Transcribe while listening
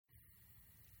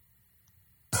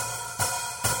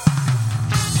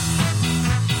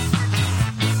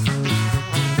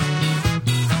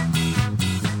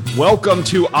Welcome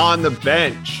to On the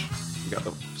Bench. We got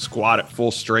the squad at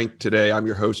full strength today. I'm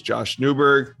your host, Josh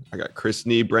Newberg. I got Chris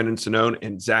Nee, Brendan Sonnone,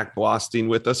 and Zach Blostein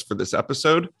with us for this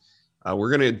episode. We're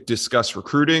going to discuss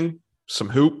recruiting, some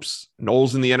hoops,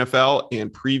 Knowles in the NFL,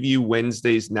 and preview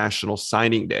Wednesday's National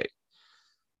Signing Day.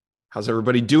 How's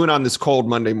everybody doing on this cold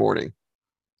Monday morning?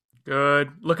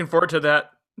 Good. Looking forward to that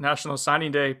National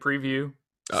Signing Day preview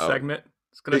segment.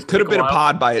 It could have been a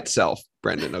pod by itself,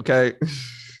 Brendan, okay?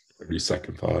 Every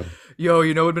second pod. Yo,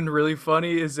 you know what would have been really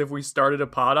funny is if we started a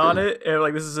pod on it and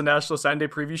like this is a National Signing Day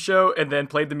preview show and then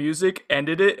played the music,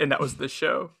 ended it, and that was the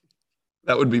show.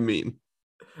 That would be mean.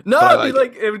 No, it'd be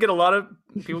like it would get a lot of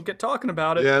people get talking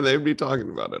about it. Yeah, they'd be talking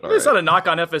about it. It's not a knock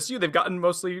on FSU. They've gotten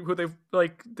mostly who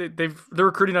they're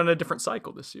recruiting on a different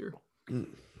cycle this year.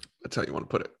 That's how you want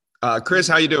to put it. Chris,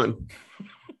 how you doing?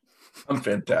 I'm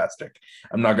fantastic.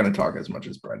 I'm not going to talk as much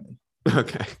as Brendan.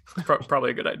 Okay. Probably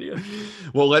a good idea.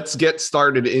 Well, let's get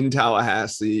started in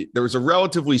Tallahassee. There was a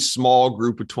relatively small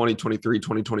group of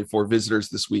 2023-2024 visitors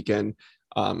this weekend.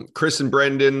 Chris and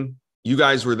Brendan, you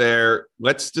guys were there.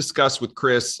 Let's discuss with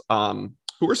Chris, who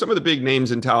were some of the big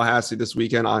names in Tallahassee this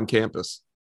weekend on campus?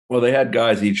 Well, they had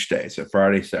guys each day. So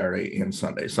Friday, Saturday, and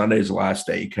Sunday. Sunday's the last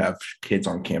day you could have kids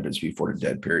on campus before the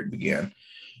dead period began.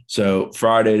 So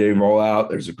Friday they roll out.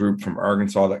 There's a group from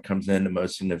Arkansas that comes in. The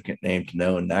most significant name to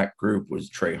know in that group was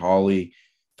Trey Hawley,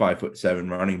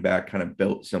 5'7" running back, kind of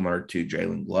built similar to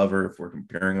Jalen Glover if we're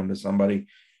comparing him to somebody.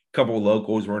 A couple of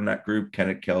locals were in that group,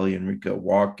 Kenneth Kelly and Rico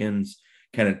Watkins.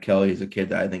 Kenneth Kelly is a kid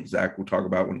that I think Zach will talk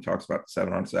about when he talks about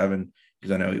 7-on-7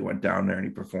 because I know he went down there and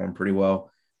he performed pretty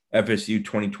well. FSU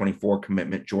 2024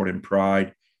 commitment Jordan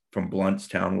Pride from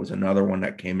Bluntstown was another one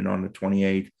that came in on the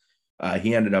 28th.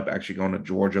 He ended up actually going to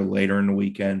Georgia later in the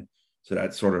weekend. So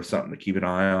that's sort of something to keep an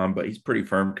eye on. But he's pretty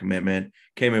firm commitment.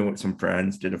 Came in with some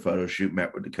friends, did a photo shoot,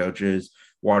 met with the coaches,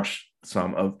 watched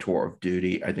some of Tour of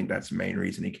Duty. I think that's the main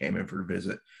reason he came in for the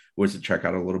visit, was to check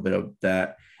out a little bit of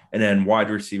that. And then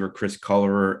wide receiver Chris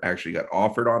Cullerer actually got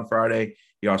offered on Friday.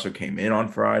 He also came in on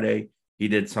Friday. He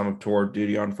did some of Tour of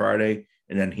Duty on Friday.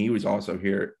 And then he was also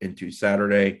here into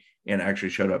Saturday and actually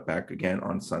showed up back again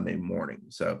on Sunday morning.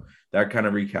 So that kind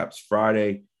of recaps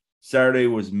Friday. Saturday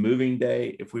was moving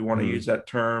day, if we want to use that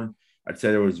term. I'd say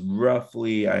there was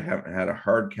roughly, I haven't had a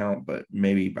hard count, but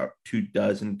maybe about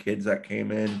 24 kids that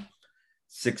came in.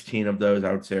 16 of those,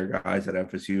 I would say, are guys that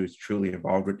FSU is truly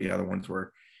involved with. The other ones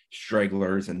were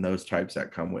stragglers and those types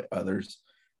that come with others.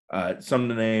 Some of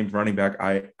the names, running back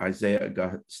Isaiah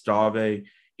Gustave.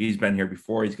 He's been here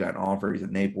before. He's got an offer. He's a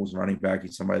Naples running back.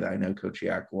 He's somebody that I know Coach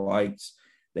Yak likes.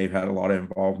 They've had a lot of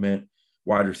involvement.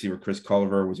 Wide receiver Chris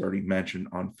Cullever was already mentioned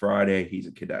on Friday. He's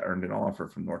a kid that earned an offer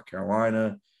from North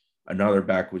Carolina. Another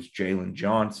back was Jalen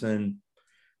Johnson.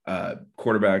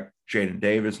 Quarterback Jaden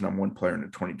Davis, number one player in the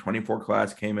 2024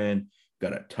 class, came in.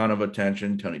 Got a ton of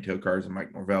attention. Tony Tokars and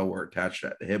Mike Norvell were attached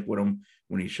at the hip with him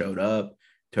when he showed up.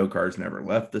 Tokars never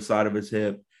left the side of his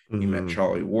hip. He met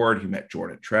Charlie Ward. He met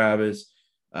Jordan Travis.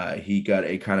 He got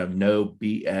a kind of no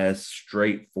BS,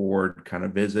 straightforward kind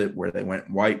of visit where they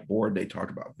went whiteboard. They talked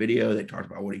about video. They talked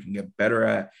about what he can get better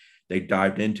at. They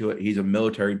dived into it. He's a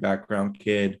military background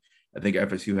kid. I think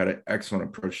FSU had an excellent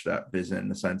approach to that visit in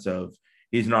the sense of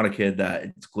he's not a kid that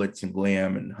it's glitz and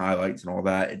glam and highlights and all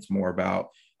that. It's more about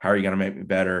how are you going to make me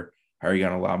better? How are you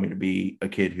going to allow me to be a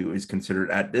kid who is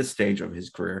considered at this stage of his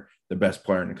career the best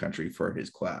player in the country for his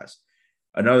class?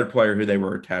 Another player who they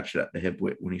were attached at the hip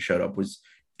with when he showed up was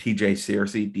TJ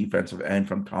Searcy, defensive end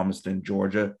from Thomaston,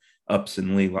 Georgia,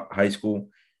 Upson Lee High School.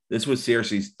 This was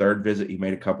Searcy's third visit. He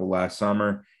made a couple last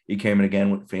summer. He came in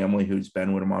again with family who's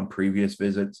been with him on previous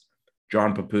visits.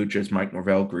 John Papuchas, Mike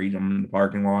Norvell greeted him in the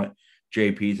parking lot.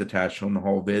 JP's attached to him the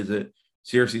whole visit.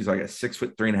 Searcy's like a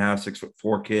 6'3.5",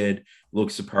 6'4" kid.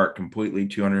 Looks the part completely,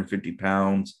 250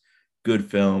 pounds.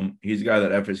 Good film. He's a guy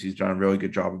that FSU's done a really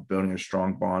good job of building a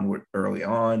strong bond with early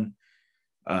on.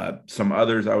 Some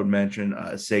others I would mention,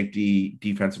 safety,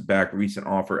 defensive back, recent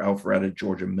offer, Alpharetta,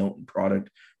 Georgia Milton product.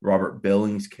 Robert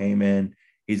Billings came in.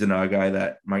 He's another guy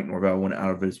that Mike Norvell went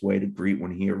out of his way to greet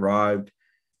when he arrived.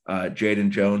 Jaden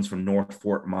Jones from North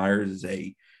Fort Myers is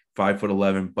a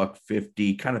 5'11",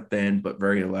 $150, kind of thin, but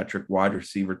very electric wide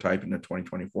receiver type in the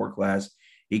 2024 class.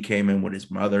 He came in with his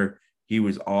mother. He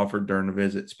was offered during the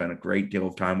visit, spent a great deal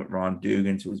of time with Ron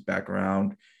Dugans, who was back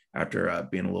around after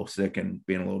being a little sick and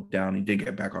being a little down. He did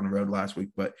get back on the road last week,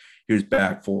 but he was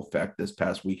back full effect this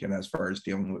past weekend as far as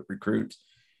dealing with recruits.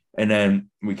 And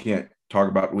then we can't talk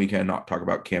about the weekend, not talk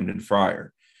about Camden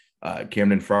Fryer.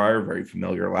 Camden Fryer, very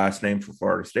familiar last name for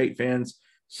Florida State fans.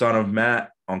 Son of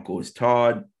Matt, uncle is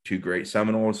Todd, two great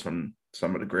Seminoles from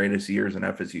some of the greatest years in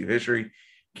FSU history.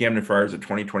 Camden Friars, a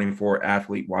 2024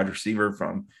 athlete wide receiver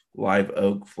from Live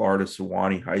Oak, Florida,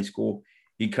 Sewanee High School.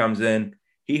 He comes in.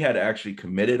 He had actually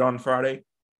committed on Friday.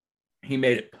 He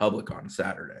made it public on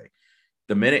Saturday.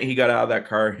 The minute he got out of that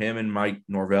car, him and Mike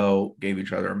Norvell gave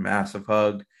each other a massive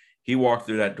hug. He walked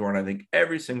through that door, and I think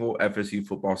every single FSU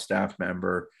football staff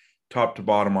member, top to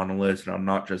bottom on the list, and I'm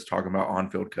not just talking about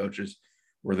on-field coaches,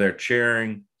 were there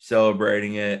cheering,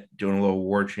 celebrating it, doing a little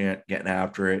war chant, getting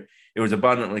after it. It was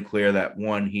abundantly clear that,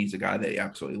 one, he's a guy they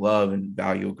absolutely love and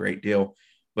value a great deal,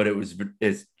 but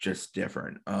it's just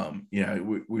different.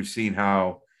 We've seen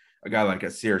how a guy like a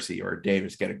Searcy or a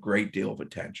Davis get a great deal of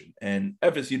attention, and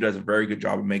FSU does a very good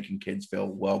job of making kids feel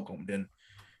welcomed and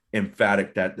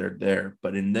emphatic that they're there.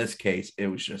 But in this case, it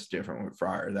was just different with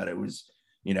Fryer, that it was,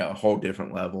 a whole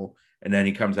different level. And then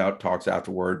he comes out, talks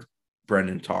afterwards.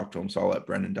 Brendan talked to him, so I'll let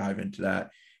Brendan dive into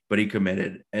that. But he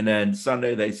committed. And then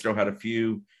Sunday, they still had a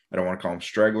few, I don't want to call them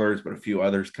stragglers, but a few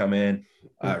others come in.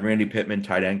 Randy Pittman,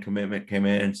 tight end commitment, came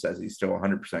in, says he's still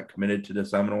 100% committed to the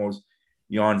Seminoles.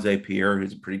 Yonze Pierre,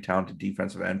 who's a pretty talented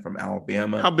defensive end from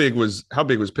Alabama. How big was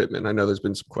Pittman? I know there's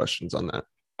been some questions on that.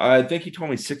 I think he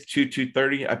told me 6'2",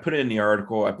 230. I put it in the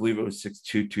article. I believe it was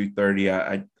 6'2", 230.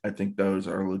 I think those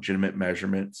are legitimate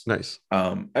measurements. Nice.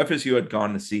 FSU had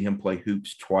gone to see him play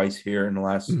hoops twice here in the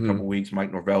last couple of weeks.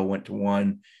 Mike Norvell went to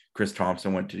one. Chris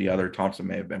Thompson went to the other. Thompson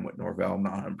may have been with Norvell. I'm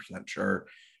not 100% sure.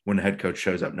 When the head coach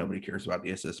shows up, nobody cares about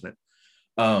the assistant.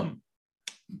 FSU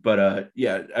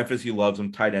loves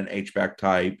him. Tight end H-back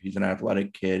type. He's an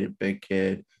athletic kid, a big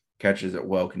kid, catches it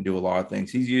well, can do a lot of things.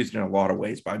 He's used in a lot of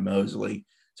ways by Mosley.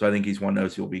 So I think he's one of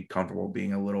those who will be comfortable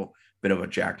being a little bit of a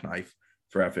jackknife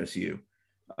for FSU.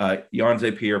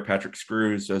 Yonze Pierre, Patrick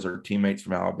Screws, those are teammates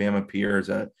from Alabama. Pierre is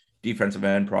a defensive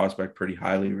end prospect, pretty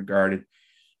highly regarded.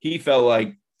 He felt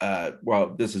like,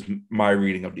 this is my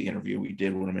reading of the interview we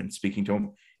did with him and speaking to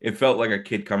him. It felt like a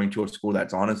kid coming to a school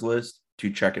that's on his list to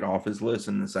check it off his list,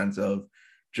 in the sense of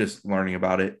just learning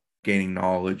about it, gaining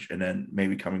knowledge, and then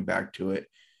maybe coming back to it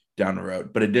down the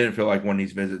road. But it didn't feel like one of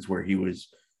these visits where he was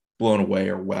blown away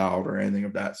or wowed or anything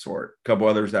of that sort. A couple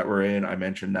others that were in, I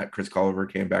mentioned that Chris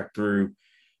Culliver came back through.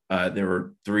 There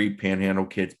were 3 Panhandle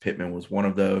kids. Pittman was one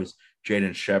of those.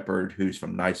 Jaden Shepard, who's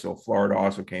from Niceville, Florida,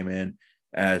 also came in,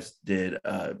 as did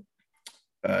a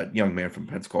young man from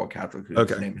Pensacola Catholic,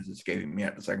 whose name is escaping me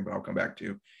at the second, but I'll come back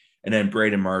to. And then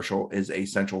Braden Marshall is a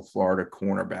Central Florida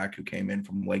cornerback who came in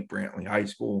from Lake Brantley High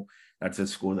School. That's a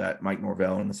school that Mike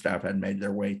Norvell and the staff had made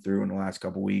their way through in the last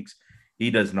couple of weeks. He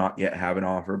does not yet have an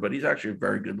offer, but he's actually a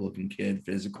very good-looking kid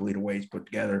physically, the way he's put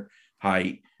together,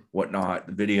 height, whatnot.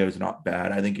 The video is not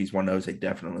bad. I think he's one of those they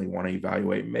definitely want to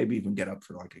evaluate, maybe even get up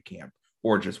for like a camp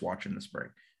or just watch in the spring.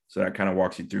 So that kind of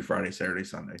walks you through Friday, Saturday,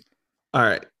 Sunday. All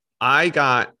right.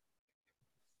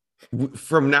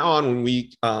 From now on, when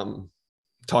we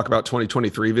talk about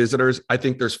 2023 visitors, I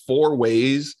think there's 4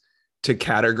 ways to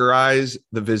categorize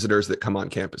the visitors that come on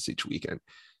campus each weekend.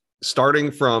 Starting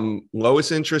from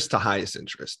lowest interest to highest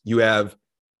interest. You have,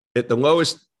 at the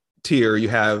lowest tier, you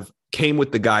have came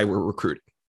with the guy we're recruiting.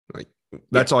 Like,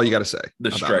 that's all you got to say.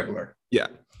 The straggler. Yeah.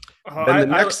 Then the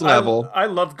next level. I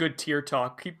love good tier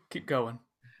talk. Keep going.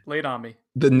 Lay it on me.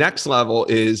 The next level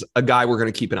is a guy we're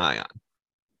going to keep an eye on.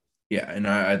 Yeah. And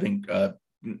I think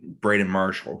Braden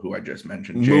Marshall, who I just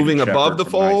mentioned. Moving Jaden above Shepard the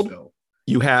fold, Niceville.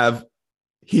 you have,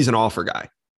 he's an offer guy.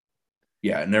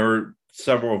 Yeah. And there were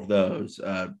several of those.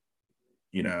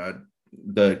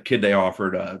 The kid they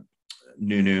offered,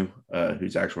 Nunu,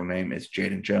 whose actual name is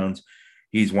Jaden Jones.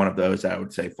 He's one of those that I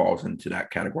would say falls into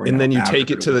that category. And then you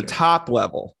take it to the top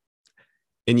level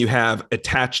and you have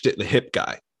attached at the hip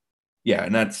guy. Yeah.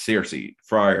 And that's Searcy,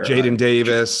 Fryer, Jaden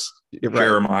Davis,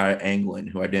 Jeremiah Anglin,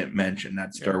 who I didn't mention.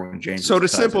 That's Derwin James. So to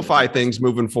simplify things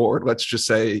moving forward, let's just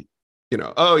say,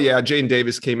 Jaden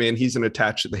Davis came in. He's an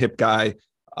attached at the hip guy.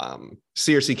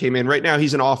 Searcy came in. Right now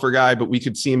he's an offer guy, but we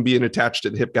could see him being attached to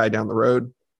the hip guy down the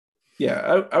road.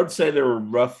 Yeah, I would say there were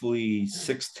roughly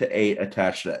 6 to 8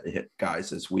 attached to the hip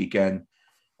guys this weekend.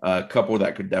 A couple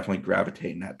that could definitely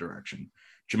gravitate in that direction.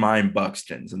 Jermaine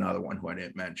Buxton's another one who I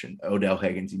didn't mention. Odell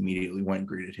Higgins immediately went and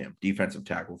greeted him. Defensive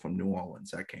tackle from New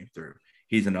Orleans that came through.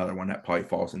 He's another one that probably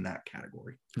falls in that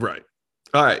category. Right.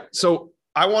 All right. So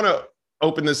I want to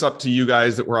open this up to you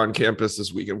guys that were on campus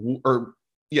this weekend.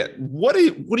 What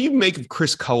do you make of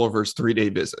Chris Culliver's 3-day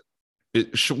visit?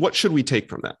 What should we take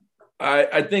from that?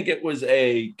 I think it was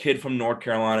a kid from North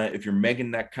Carolina. If you're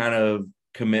making that kind of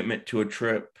commitment to a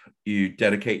trip, you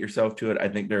dedicate yourself to it. I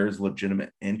think there is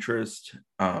legitimate interest.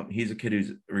 He's a kid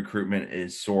whose recruitment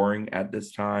is soaring at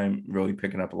this time, really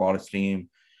picking up a lot of steam.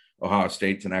 Ohio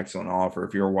State's an excellent offer.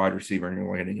 If you're a wide receiver and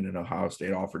you're landing in an Ohio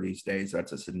State offer these days,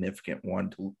 that's a significant one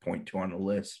to point to on the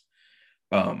list.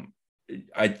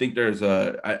 I think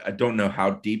I don't know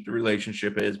how deep the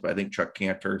relationship is, but I think Chuck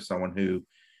Cantor is someone who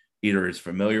either is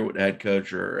familiar with the head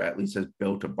coach or at least has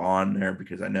built a bond there,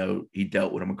 because I know he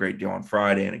dealt with him a great deal on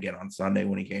Friday and again on Sunday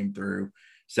when he came through.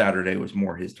 Saturday was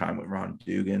more his time with Ron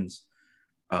Dugans.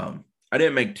 I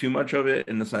didn't make too much of it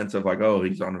in the sense of like, oh,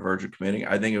 he's on the verge of committing.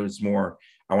 I think it was more,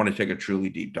 I want to take a truly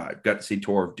deep dive. Got to see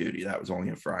tour of duty. That was only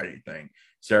a Friday thing.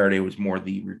 Saturday was more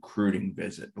the recruiting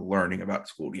visit, the learning about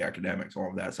school, the academics, all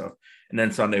of that stuff. And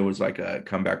then Sunday was like a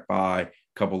come back by,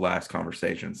 couple last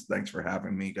conversations. Thanks for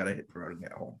having me. Got to hit the road and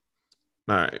get home.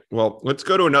 All right. Well, let's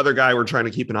go to another guy we're trying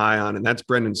to keep an eye on, and that's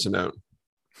Brendan Sonnone.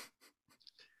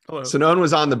 Hello. Sonnone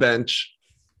was on the bench.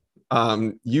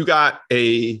 You got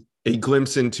a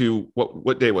glimpse into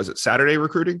what day was it? Saturday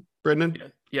recruiting, Brendan? Yeah.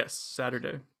 Yes,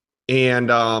 Saturday.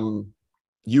 And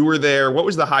you were there. What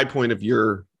was the high point of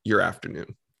your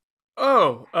afternoon?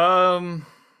 Watching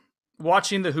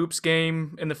the hoops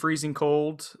game in the freezing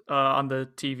cold on the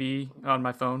TV on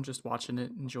my phone, just watching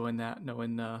it, enjoying that,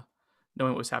 knowing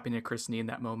what was happening to Chris Nee in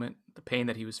that moment, the pain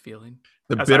that he was feeling.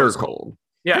 The bitter cold.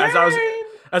 Yeah,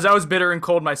 as I was bitter and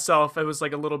cold myself, it was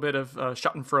like a little bit of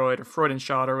Schadenfreude or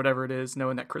Freudenschad or whatever it is,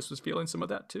 knowing that Chris was feeling some of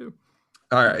that too.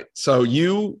 All right. So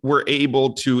you were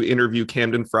able to interview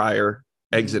Camden Fryer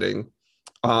exiting.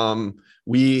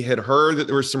 We had heard that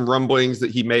there were some rumblings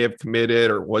that he may have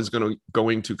committed or was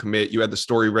going to commit. You had the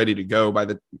story ready to go by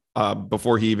the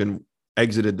before he even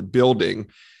exited the building.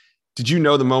 Did you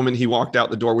know the moment he walked out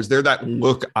the door? Was there that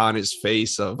look on his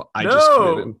face of just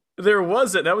committed? There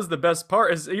wasn't. That was the best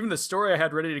part. Is even the story I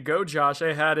had ready to go, Josh.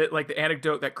 I had it like the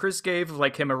anecdote that Chris gave of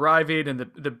like him arriving and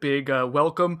the big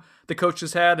welcome the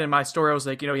coaches had. And my story, I was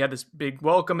like, he had this big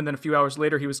welcome, and then a few hours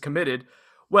later he was committed.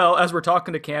 Well, as we're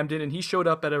talking to Camden, and he showed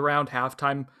up at around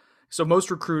halftime. So most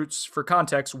recruits, for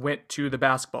context, went to the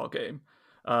basketball game.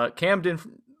 Camden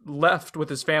left with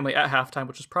his family at halftime,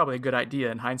 which was probably a good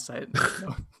idea in hindsight.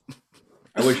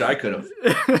 I wish I could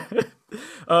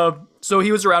have. So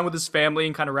he was around with his family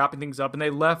and kind of wrapping things up, and they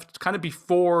left kind of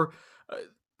before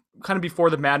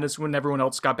the madness when everyone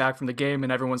else got back from the game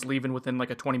and everyone's leaving within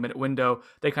like a 20-minute window.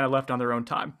 They kind of left on their own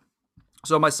time.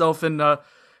 So myself and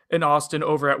Austin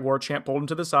over at War Chant pulled him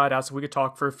to the side, asked if we could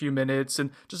talk for a few minutes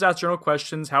and just ask general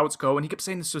questions, how it's going. He kept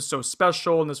saying this was so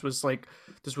special and this was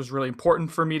really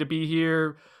important for me to be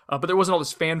here. But there wasn't all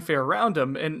this fanfare around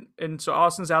him. And so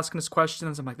Austin's asking us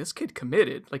questions. I'm like, this kid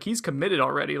committed. Like, he's committed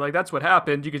already. Like, that's what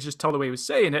happened. You could just tell the way he was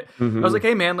saying it. Mm-hmm. I was like,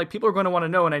 hey, man, like, people are going to want to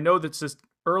know. And I know that's just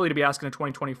early to be asking a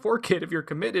 2024 kid if you're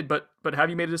committed, but have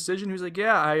you made a decision? He was like,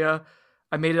 yeah,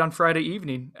 I made it on Friday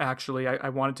evening, actually. I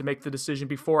wanted to make the decision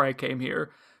before I came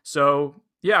here. So,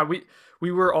 yeah,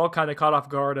 we were all kind of caught off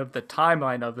guard of the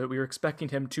timeline of it. We were expecting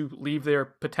him to leave there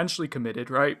potentially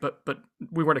committed, right? But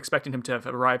we weren't expecting him to have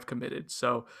arrived committed.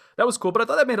 So that was cool. But I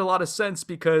thought that made a lot of sense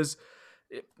because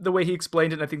the way he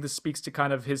explained it, and I think this speaks to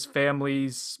kind of his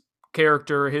family's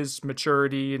character, his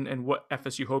maturity, and what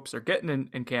FSU hopes they're getting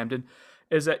in Camden,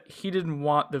 is that he didn't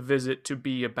want the visit to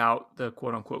be about the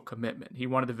quote-unquote commitment. He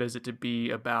wanted the visit to be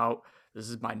about, this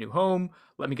is my new home.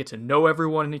 Let me get to know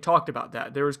everyone. And he talked about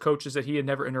that. There was coaches that he had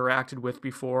never interacted with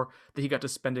before that he got to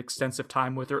spend extensive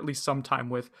time with, or at least some time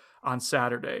with, on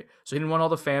Saturday. So he didn't want all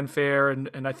the fanfare.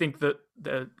 And I think that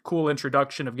the cool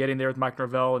introduction of getting there with Mike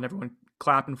Norvell and everyone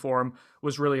clapping for him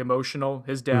was really emotional.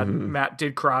 His dad, Matt,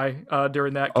 did cry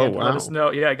during that. Oh, wow. Let us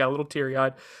know. Yeah, I got a little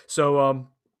teary-eyed. So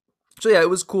yeah, it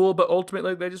was cool. But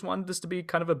ultimately, they just wanted this to be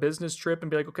kind of a business trip and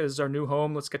be like, okay, this is our new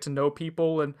home. Let's get to know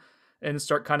people and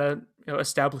start kind of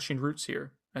establishing roots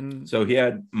here. And so he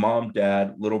had mom,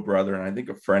 dad, little brother, and I think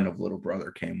a friend of little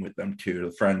brother came with them too.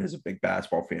 The friend is a big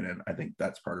basketball fan, and I think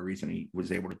that's part of the reason he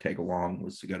was able to take along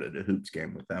was to go to the hoops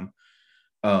game with them.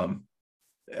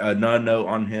 Another note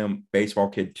on him, baseball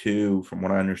kid too. From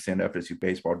what I understand, FSU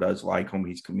baseball does like him.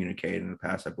 He's communicated in the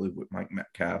past, I believe, with Mike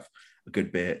Metcalf a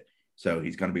good bit. So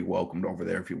he's going to be welcomed over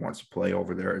there if he wants to play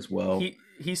over there as well.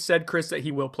 He said, Chris, that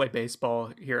he will play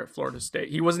baseball here at Florida State.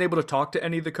 He wasn't able to talk to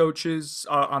any of the coaches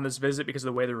on this visit because of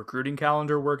the way the recruiting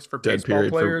calendar works for baseball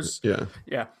players.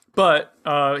 Yeah. But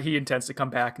he intends to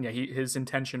come back. And yeah, his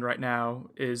intention right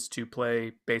now is to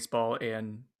play baseball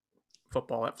and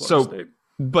football at Florida State.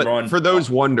 But for those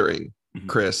wondering,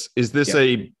 Chris, is this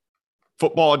a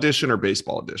football edition or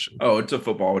baseball edition? Oh, it's a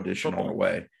football edition all the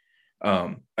way.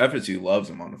 FSU loves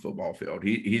him on the football field.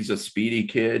 He's a speedy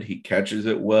kid. He catches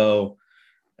it well.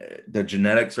 The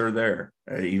genetics are there.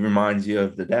 He reminds you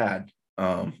of the dad.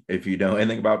 If you know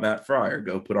anything about Matt Fryer,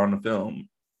 go put on the film.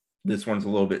 this one's a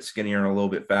little bit skinnier and a little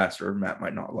bit faster. Matt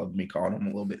might not love me calling him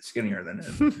a little bit skinnier than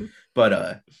him,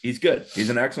 but he's good. He's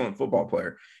an excellent football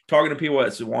player. Talking to people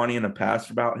at Sewanee in the past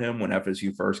about him when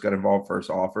FSU first got involved, first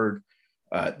offered,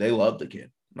 they love the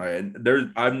kid.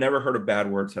 I've never heard a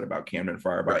bad word said about Camden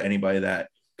Friar by anybody that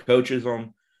coaches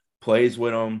him, plays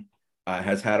with him,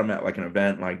 has had him at like an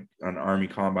event like an Army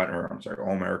Combine, or I'm sorry,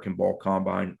 All-American Bowl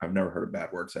Combine. I've never heard a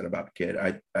bad word said about the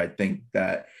kid. I think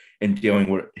that in dealing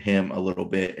with him a little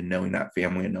bit and knowing that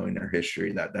family and knowing their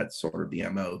history, that's sort of the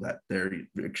MO, that they're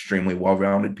extremely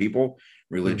well-rounded people.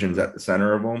 Religion's at the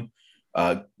center of them.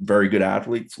 Very good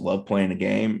athletes, love playing the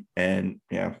game. And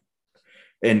yeah,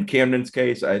 in Camden's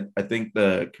case, I think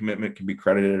the commitment can be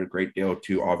credited a great deal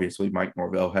to, obviously, Mike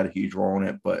Norvell had a huge role in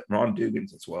it, but Ron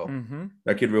Dugans as well.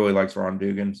 That kid really likes Ron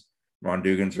Dugans. Ron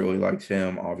Dugans really likes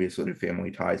him. Obviously, the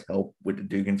family ties help with the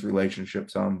Dugans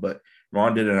relationship some, but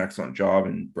Ron did an excellent job,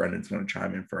 and Brendan's going to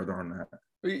chime in further on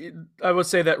that. I would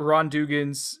say that Ron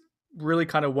Dugans really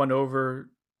kind of won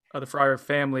over the Friar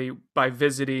family by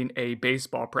visiting a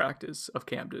baseball practice of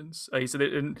Camden's. He said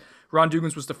that, and Ron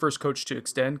Dugans was the first coach to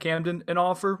extend Camden an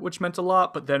offer, which meant a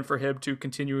lot, but then for him to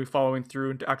continue following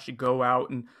through and to actually go out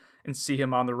and see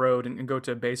him on the road and go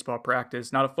to a baseball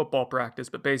practice, not a football practice,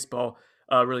 but baseball,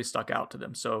 really stuck out to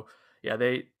them. So yeah,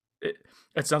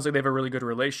 it sounds like they have a really good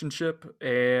relationship,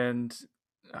 and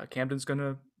Camden's going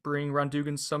to bring Ron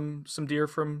Dugans some deer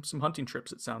from some hunting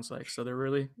trips, it sounds like. So they're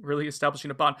really, really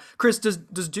establishing a bond. Chris, does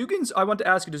Dugans, I want to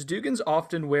ask you, does Dugans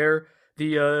often wear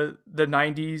the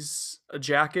 90s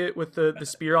jacket with the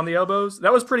spear on the elbows?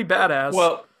 That was pretty badass.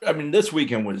 Well, I mean, this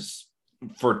weekend was,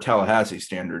 for Tallahassee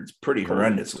standards, pretty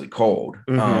horrendously cold.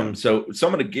 So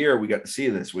some of the gear we got to see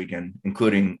this weekend,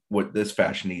 including what this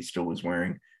fashionista was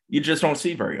wearing, you just don't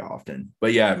see very often.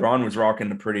 But yeah, Ron was rocking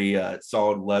the pretty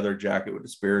solid leather jacket with the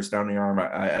spears down the arm.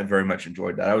 I very much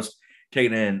enjoyed that. I was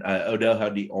taking in, Odell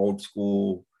had the old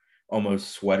school,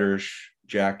 almost sweaterish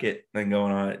jacket thing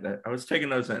going on. I was taking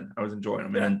those in. I was enjoying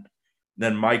them. Yeah. And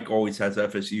then Mike always has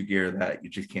FSU gear that you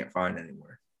just can't find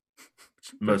anywhere.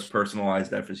 Most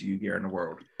personalized FSU gear in the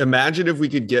world. Imagine if we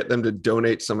could get them to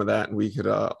donate some of that and we could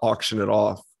auction it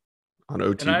off on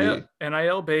OTB.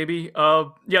 NIL, baby.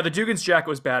 Yeah, the Dugans jacket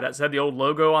was badass. It had the old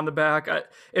logo on the back.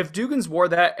 If Dugans wore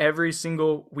that every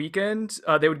single weekend,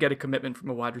 they would get a commitment from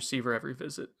a wide receiver every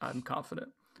visit. I'm confident.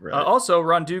 Right. Also,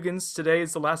 Ron Dugans, today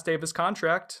is the last day of his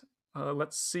contract.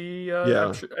 Let's see.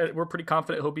 We're pretty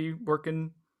confident he'll be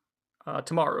working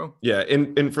tomorrow. Yeah,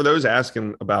 and for those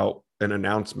asking about an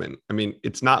announcement, I mean,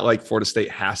 it's not like Florida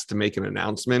State has to make an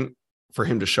announcement for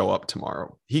him to show up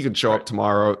tomorrow. He could show up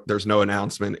tomorrow. There's no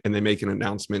announcement, and they make an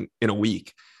announcement in a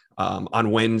week,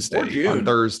 on Wednesday, on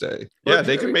Thursday. Yeah,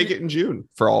 they could make it in June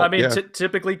for all. I mean,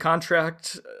 typically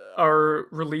contracts are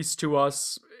released to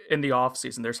us in the off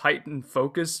season. There's heightened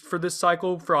focus for this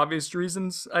cycle for obvious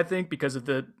reasons, I think, because of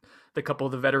the couple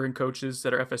of the veteran coaches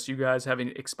that are FSU guys having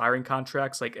expiring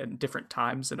contracts like at different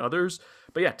times than others.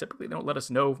 But yeah, typically they don't let us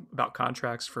know about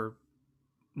contracts for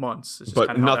months. It's just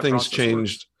but nothing's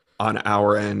changed on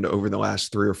our end over the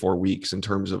last 3 or 4 weeks in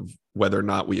terms of whether or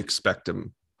not we expect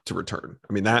him to return.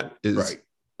 I mean, that is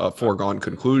a foregone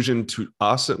conclusion to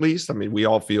us, at least. I mean, we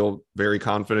all feel very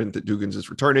confident that Dugans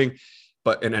is returning,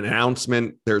 but an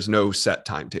announcement, there's no set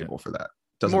timetable for that.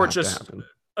 Doesn't More have just to happen.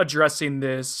 Addressing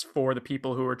this for the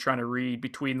people who are trying to read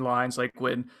between lines, like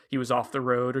when he was off the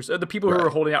road, or the people who are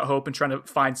holding out hope and trying to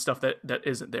find stuff that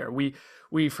isn't there.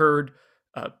 We've heard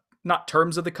not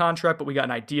terms of the contract, but we got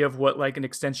an idea of what like an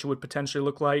extension would potentially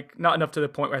look like. Not enough to the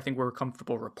point where I think we're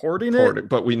comfortable reporting it.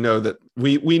 But we know that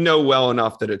we know well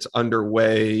enough that it's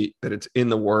underway, that it's in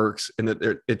the works, and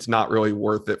that it's not really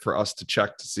worth it for us to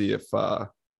check to see if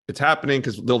it's happening,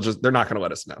 because they're not going to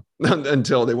let us know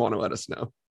until they want to let us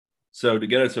know. So to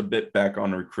get us a bit back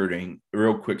on recruiting,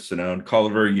 real quick, Sonone,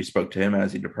 Culliver, you spoke to him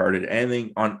as he departed.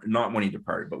 Anything on, not when he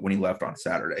departed, but when he left on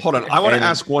Saturday? Hold on. I want to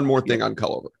ask one more thing on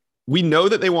Culliver. We know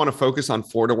that they want to focus on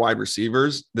Florida wide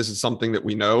receivers. This is something that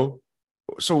we know.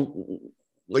 So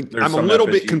I'm a little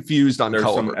bit confused on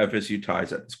Culliver. There's some FSU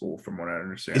ties at the school from what I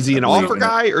understand. Is he an offer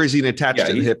guy or is he an attached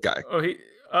to the hip guy?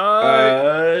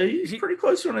 He's pretty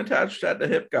close to an attached at the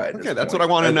hip guy. Okay, that's what I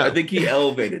want to know. I think he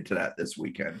elevated to that this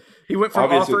weekend. He went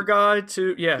from offer guy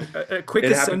to a quick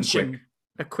ascension.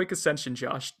 A quick ascension,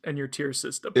 Josh, and your tier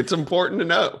system. It's important to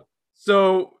know.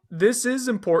 So this is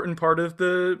important part of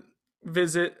the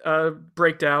visit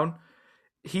breakdown.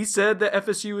 He said that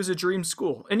FSU is a dream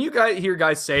school, and you guys hear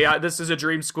guys say this is a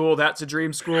dream school, that's a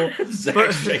dream school.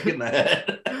 Zach's shaking the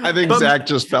head. I think Zach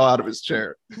just fell out of his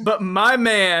chair. But my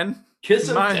man. Kiss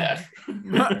of death.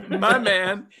 my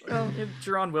man,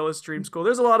 Jerron Willis, Dream School.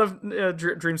 There's a lot of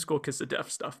Dream School kiss of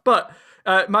death stuff. But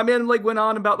My man like went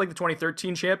on about like the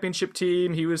 2013 championship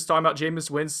team. He was talking about Jameis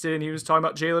Winston. He was talking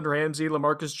about Jalen Ramsey,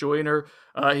 LaMarcus Joyner.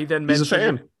 He then He's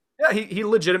mentioned, a fan. yeah, he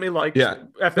legitimately liked Yeah,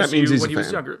 that means FSU he's when a he was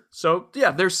fan. younger. So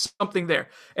yeah, there's something there.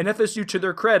 And FSU, to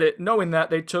their credit, knowing that,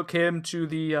 they took him to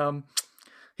the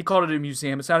he called it a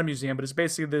museum. It's not a museum, but it's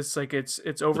basically this like it's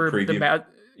over the preview.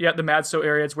 the Madso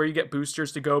area. It's where you get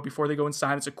boosters to go before they go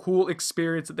inside. It's a cool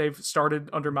experience that they've started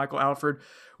under Michael Alford,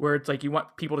 where it's like you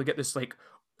want people to get this like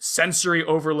sensory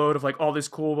overload of like all this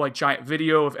cool like giant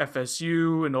video of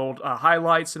FSU and old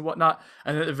highlights and whatnot.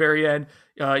 And then at the very end,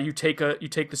 you take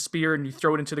the spear and you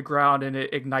throw it into the ground and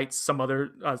it ignites some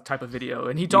other type of video.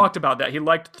 And he talked about that. He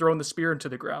liked throwing the spear into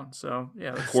the ground. So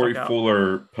yeah, that Corey stuck out.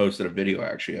 Fuller posted a video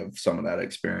actually of some of that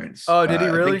experience. Oh, did he I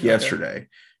really? think yesterday.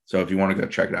 So if you want to go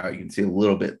check it out, you can see a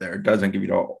little bit there. It doesn't give you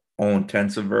the all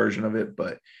intensive version of it,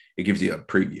 but it gives you a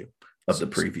preview of the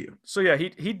preview. So yeah,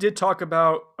 he did talk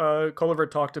about Culliver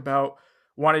talked about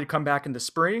wanting to come back in the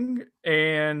spring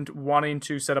and wanting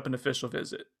to set up an official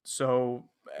visit. So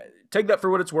take that for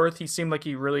what it's worth. He seemed like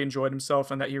he really enjoyed himself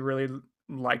and that he really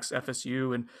likes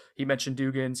FSU. And he mentioned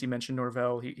Dugans, he mentioned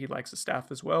Norvell. He likes the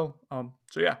staff as well.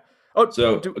 So yeah. Oh,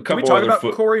 So can a we couple talk other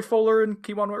about Corey Fuller and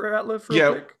Kevon Ratliff real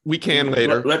Yeah, quick? we can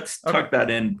later. Let's tuck that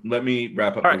in. Let me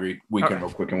wrap up All right. the weekend real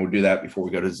quick, and we'll do that before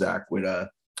we go to Zach with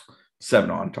 7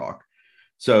 on talk.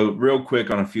 So real quick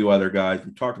on a few other guys.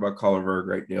 We talked about Culliver a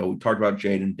great deal. We talked about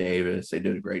Jaden Davis. They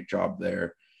did a great job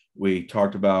there. We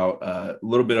talked about a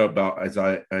little bit about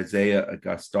Isaiah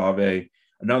Augustave.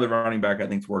 Another running back I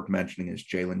think is worth mentioning is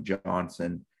Jalen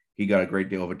Johnson. He got a great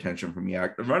deal of attention from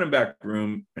Yak. The running back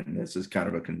room, and this is kind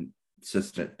of a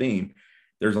consistent theme,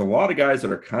 there's a lot of guys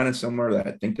that are kind of similar that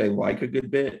I think they like a good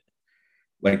bit.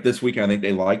 Like this week, I think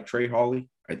they like Trey Hawley.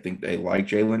 I think they like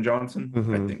Jalen Johnson.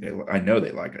 I know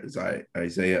they like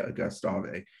Isaiah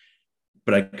Augustave,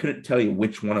 but I couldn't tell you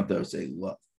which one of those they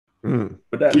love.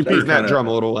 But keep beating that drum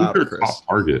a little louder, Chris. Top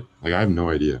target. Like I have no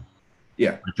idea.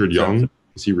 Yeah, Richard Young,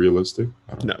 is he realistic?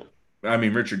 No. I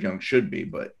mean, Richard Young should be,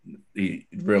 but the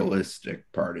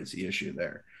realistic part is the issue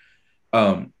there.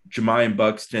 Jemian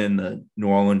Buxton, the New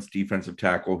Orleans defensive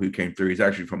tackle who came through, he's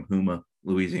actually from Houma,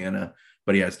 Louisiana,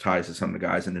 but he has ties to some of the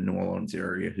guys in the New Orleans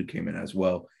area who came in as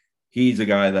well. He's a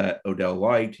guy that Odell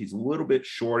liked. He's a little bit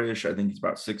shortish. I think he's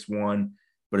about 6'1",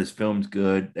 but his film's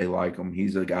good. They like him.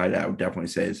 He's a guy that I would definitely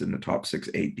say is in the top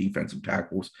 6-8 defensive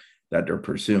tackles that they're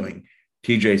pursuing.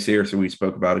 TJ Searcy, we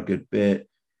spoke about a good bit.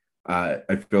 I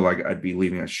feel like I'd be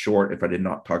leaving us short if I did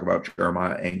not talk about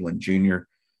Jeremiah Anglin Jr.,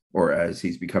 or as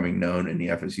he's becoming known in the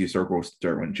FSU circles,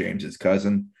 Derwin James's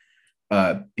cousin.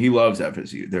 He loves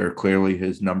FSU. They're clearly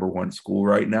his number one school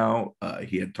right now.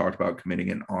 He had talked about committing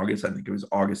in August. I think it was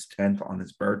August 10th on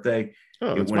his birthday.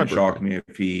 It wouldn't shock me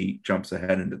if he jumps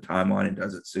ahead in the timeline and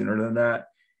does it sooner than that.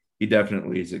 He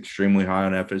definitely is extremely high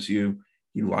on FSU.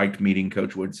 He liked meeting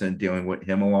Coach Woodson, dealing with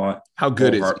him a lot. How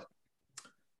good is he?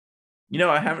 You know,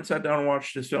 I haven't sat down and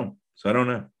watched this film, so I don't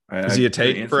know. Is he a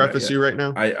take for FSU right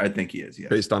now? I think he is, yeah.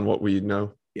 Based on what we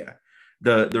know. Yeah.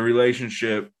 The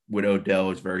relationship with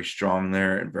Odell is very strong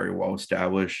there and very well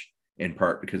established, in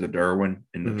part because of Derwin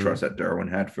and the trust that Derwin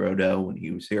had for Odell when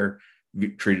he was here.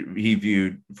 He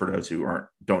viewed, for those who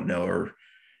don't know, or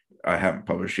I haven't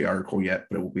published the article yet,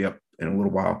 but it will be up in a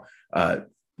little while.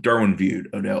 Derwin viewed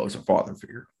Odell as a father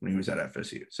figure when he was at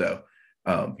FSU. So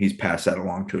he's passed that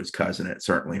along to his cousin. It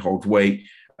certainly holds weight.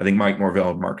 I think Mike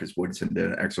Norvell and Marcus Woodson did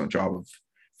an excellent job of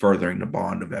furthering the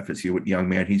bond of FSU with the young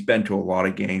man. He's been to a lot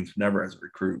of games, never as a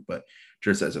recruit, but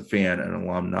just as a fan, an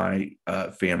alumni,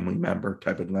 family member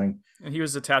type of thing. And he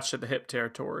was attached to the hip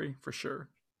territory for sure.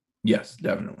 Yes,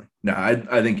 definitely. No,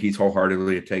 I think he's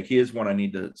wholeheartedly a take. He is one I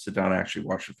need to sit down and actually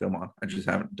watch the film on. I just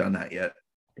haven't done that yet.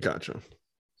 Gotcha.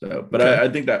 So, but okay. I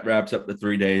think that wraps up the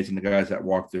 3 days and the guys that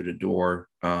walked through the door.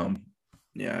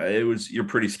 Yeah, it was your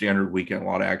pretty standard weekend. A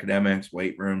lot of academics,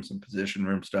 weight room, some position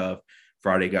room stuff.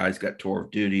 Friday guys got tour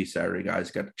of duty. Saturday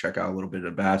guys got to check out a little bit of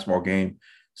the basketball game.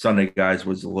 Sunday guys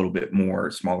was a little bit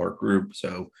more smaller group.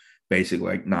 So basically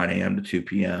like 9 a.m. to 2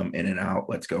 p.m. in and out.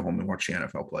 Let's go home and watch the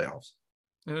NFL playoffs.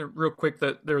 And real quick,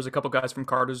 that there was a couple guys from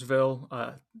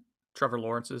Cartersville, Trevor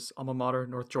Lawrence's alma mater,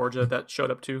 North Georgia, that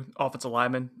showed up too. Offensive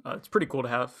lineman. It's pretty cool to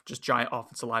have just giant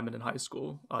offensive linemen in high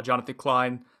school. Jonathan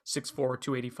Klein, 6'4",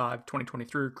 285,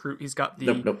 2023 recruit. He's got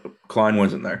the... Nope. Klein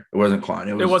wasn't there. It wasn't Klein.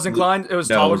 It wasn't Klein? It was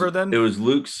Tolliver then? It was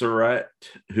Luke Surratt,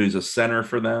 who's a center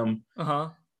for them. Uh-huh.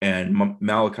 and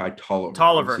Malachi Tolliver.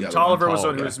 Tolliver was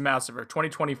one who was massive,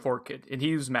 2024 kid, and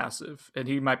he was massive, and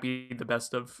he might be the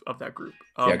best of that group.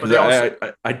 Because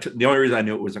the only reason I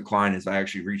knew it wasn't Klein is I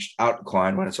actually reached out to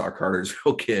Klein when I saw Carter's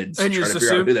real kids and trying to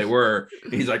figure out who they were.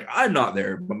 And he's like, I'm not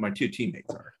there, but my two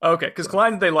teammates are. Okay, because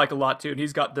Klein they like a lot too, and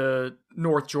he's got the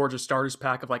North Georgia starters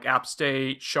pack of like App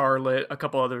State, Charlotte, a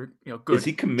couple other good. Is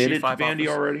he committed to Vandy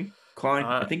already? Klein,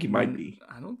 I think he might be.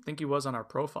 I don't think he was on our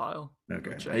profile.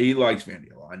 Okay, he likes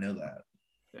Vandy a lot. I know that.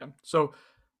 Yeah, so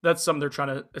that's something they're trying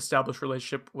to establish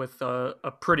relationship with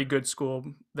a pretty good school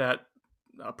that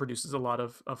produces a lot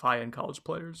of high-end college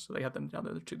players. So they have them down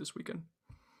there too this weekend.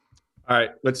 All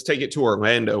right, let's take it to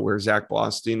Orlando, where Zach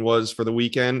Blostein was for the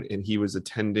weekend, and he was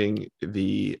attending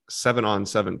the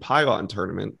 7-on-7 Pylon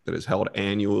tournament that is held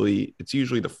annually. It's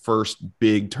usually the first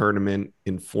big tournament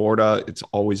in Florida. It's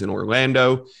always in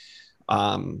Orlando.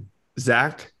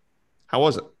 Zach, how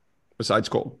was it besides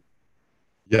cold?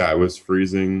 Yeah, it was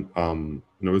freezing.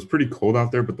 It was pretty cold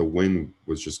out there, but the wind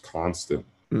was just constant.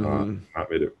 That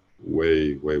made it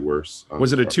way worse.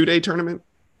 Was it a 2-day tournament?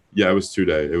 Yeah, it was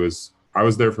 2-day. I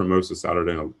was there for most of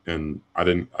Saturday, and I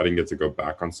didn't get to go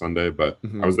back on Sunday, but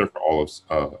I was there for all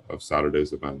of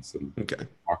Saturday's events and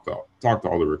talked to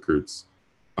all the recruits.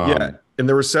 Yeah, and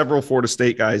there were several Florida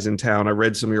State guys in town. I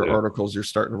read some of your articles. You're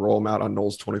starting to roll them out on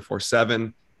Noles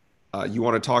 24/7. You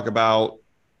want to talk about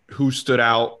who stood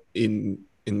out in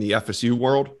the FSU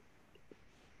world?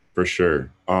 For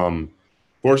sure.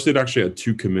 Florida State actually had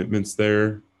 2 commitments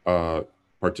there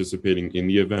participating in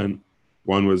the event.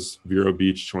 One was Vero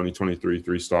Beach 2023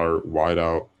 3-star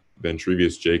wideout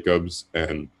Ventrevious Jacobs,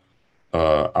 and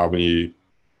Albany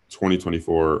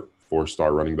 2024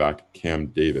 4-star running back Cam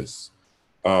Davis.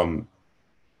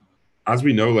 As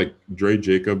we know, like Dre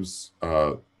Jacobs,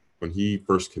 when he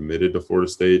first committed to Florida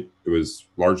State, it was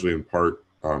largely in part,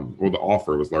 the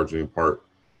offer was largely in part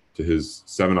to his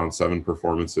 7-on-7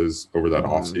 performances over that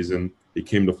offseason. He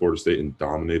came to Florida State and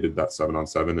dominated that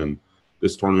 7-on-7, and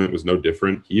this tournament was no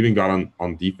different. He even got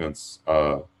on defense,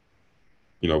 for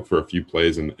a few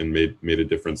plays and made a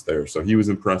difference there. So he was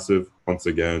impressive once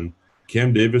again.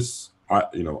 Cam Davis,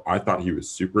 I thought he was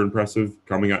super impressive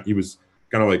coming out. He was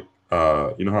kind of like,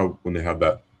 how when they had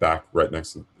that back right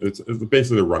next to it's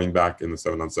basically the running back in the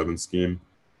 7-on-7 scheme.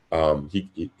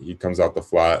 He comes out the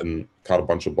flat and caught a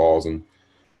bunch of balls and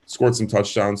scored some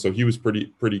touchdowns. So he was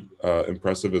pretty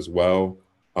impressive as well.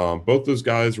 Both those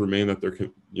guys remain that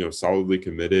they're solidly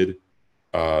committed.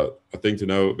 A thing to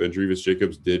note: Ventrevious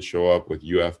Jacobs did show up with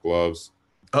UF gloves.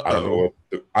 I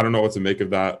don't know what to make of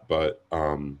that, but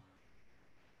I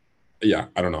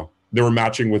don't know. They were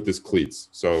matching with his cleats,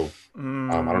 so I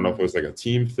don't know if it was like a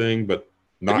team thing, but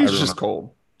not. He's just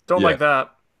cold. Don't like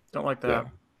that. Don't like that. Yeah.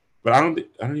 But I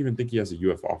don't even think he has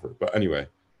a UF offer. But anyway,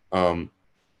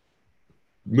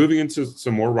 moving into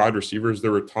some more wide receivers,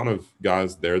 there were a ton of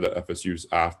guys there that FSU's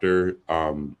after.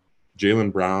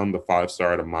 Jalen Brown, the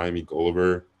 5-star out of Miami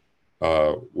Gulliver,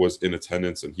 was in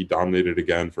attendance, and he dominated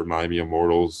again for Miami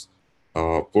Immortals.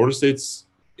 Florida State's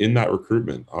in that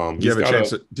recruitment. Did you have a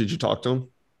chance? Did you talk to him?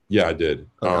 Yeah, I did.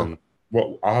 Okay.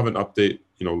 Well, I'll have an update,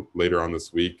 later on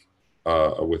this week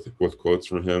with quotes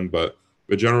from him. But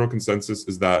the general consensus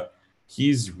is that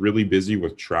he's really busy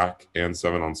with track and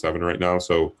 7-on-7 right now.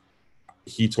 So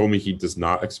he told me he does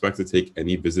not expect to take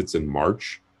any visits in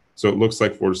March. So it looks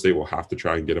like Florida State will have to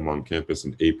try and get him on campus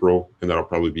in April, and that'll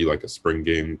probably be like a spring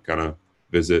game kind of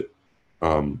visit.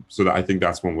 So I think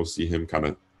that's when we'll see him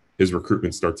his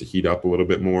recruitment start to heat up a little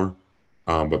bit more.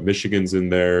 But Michigan's in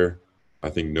there. I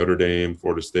think Notre Dame,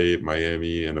 Florida State,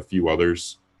 Miami, and a few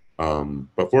others.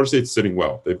 But Florida State's sitting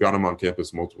well. They've got him on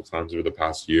campus multiple times over the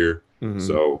past year.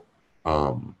 So,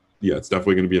 it's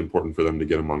definitely going to be important for them to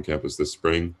get him on campus this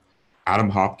spring. Adam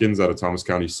Hopkins out of Thomas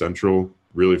County Central,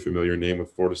 really familiar name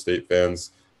with Florida State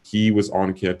fans. He was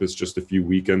on campus just a few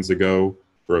weekends ago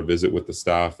for a visit with the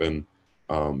staff and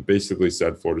basically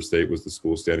said Florida State was the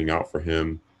school standing out for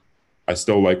him. I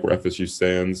still like where FSU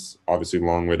stands. Obviously,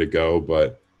 long way to go,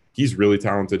 but he's really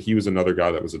talented. He was another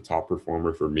guy that was a top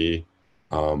performer for me.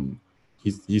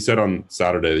 He said on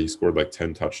Saturday that he scored like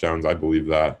 10 touchdowns. I believe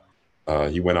that.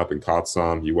 He went up and caught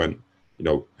some. He went,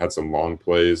 had some long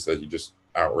plays that he just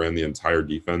outran the entire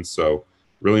defense. So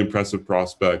really impressive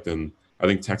prospect. And I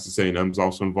think Texas A&M's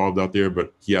also involved out there,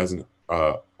 but he hasn't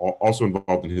also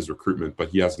involved in his recruitment, but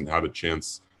he hasn't had a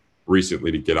chance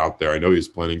recently to get out there. I know he was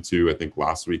planning to, I think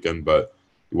last weekend, but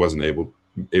he wasn't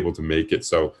able to make it.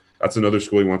 So that's another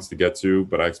school he wants to get to,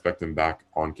 but I expect him back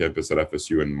on campus at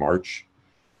FSU in March.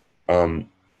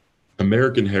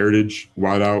 American Heritage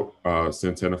wideout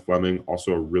Santana Fleming,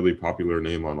 also a really popular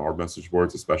name on our message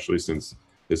boards, especially since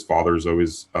his father's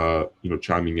always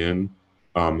chiming in.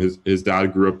 His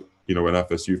dad grew up an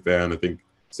FSU fan. I think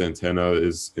Santana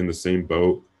is in the same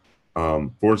boat.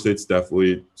 Florida State's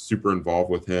definitely super involved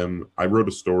with him. I wrote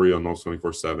a story on Noles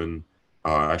 24/7.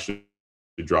 Actually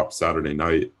dropped Saturday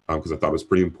night because I thought it was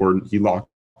pretty important. He locked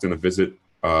in a visit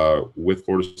with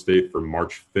Florida State for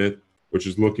March 5th, which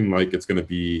is looking like it's going to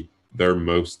be their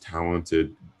most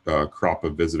talented crop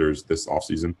of visitors this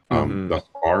offseason thus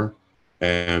far.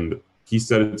 And he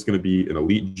said it's going to be an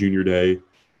elite junior day,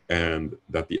 and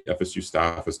that the FSU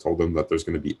staff has told them that there's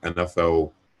going to be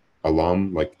NFL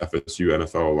alum, like FSU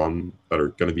NFL alum, that are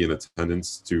going to be in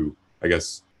attendance to, I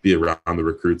guess, be around the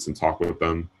recruits and talk with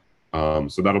them.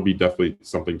 So that'll be definitely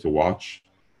something to watch.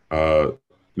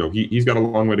 He's got a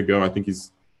long way to go. I think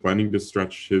he's planning to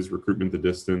stretch his recruitment the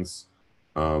distance,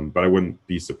 but I wouldn't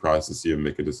be surprised to see him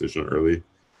make a decision early.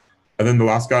 And then the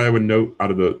last guy I would note out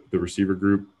of the receiver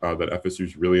group that FSU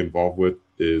is really involved with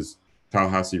is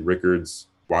Tallahassee Rickards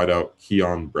wideout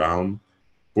Keon Brown.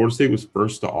 Florida State was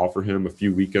first to offer him a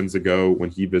few weekends ago when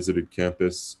he visited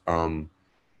campus. I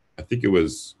think it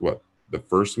was, the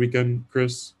first weekend,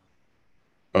 Chris,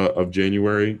 of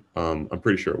January? I'm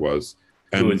pretty sure it was.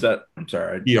 And who is that? I'm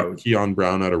sorry. Keon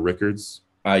Brown out of Rickards.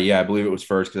 Yeah, I believe it was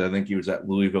first because I think he was at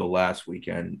Louisville last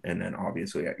weekend and then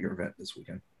obviously at your event this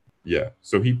weekend. Yeah,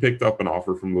 so he picked up an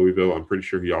offer from Louisville. I'm pretty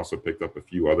sure he also picked up a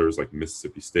few others like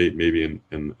Mississippi State, maybe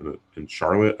in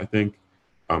Charlotte, I think.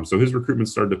 So his recruitment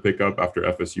started to pick up after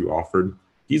FSU offered.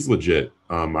 He's legit.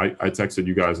 I texted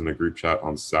you guys in the group chat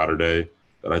on Saturday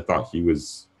that I thought he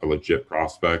was a legit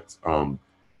prospect.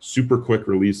 Super quick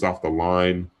release off the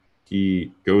line.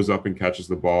 He goes up and catches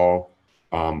the ball.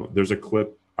 There's a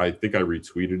clip, I think I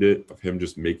retweeted it, of him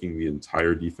just making the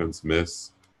entire defense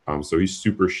miss. So he's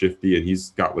super shifty, and he's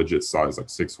got legit size, like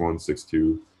 6'1",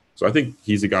 6'2". So I think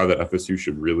he's a guy that FSU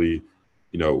should really,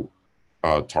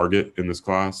 target in this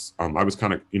class. I was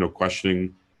kind of,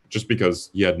 questioning, just because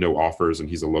he had no offers and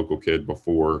he's a local kid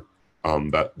before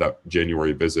that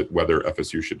January visit, whether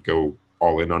FSU should go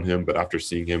all in on him. But after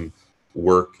seeing him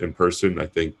work in person, I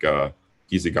think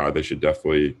he's a guy they should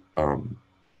definitely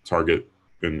target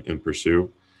and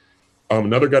pursue.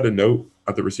 Another guy to note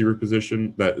at the receiver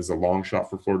position that is a long shot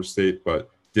for Florida State, but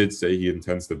did say he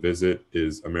intends to visit,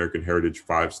 is American Heritage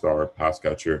 5-star pass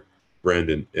catcher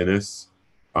Brandon Inniss.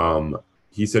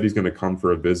 He said he's going to come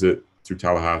for a visit to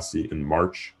Tallahassee in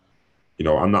March.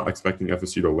 I'm not expecting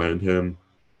FSU to land him,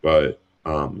 but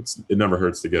it never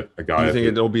hurts to get a guy. You think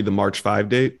it'll be the March 5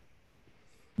 date?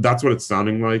 That's what it's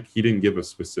sounding like. He didn't give a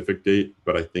specific date,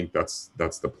 but I think that's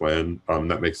the plan.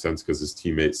 That makes sense because his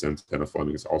teammate Santana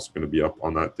Fleming is also going to be up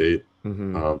on that date,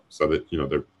 so that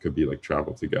there could be like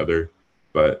travel together.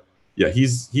 But yeah,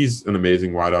 he's an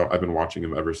amazing wideout. I've been watching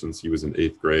him ever since he was in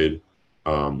 8th grade.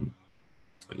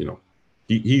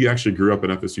 He actually grew up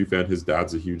an FSU fan. His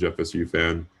dad's a huge FSU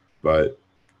fan, but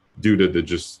due to the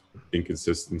just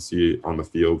inconsistency on the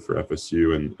field for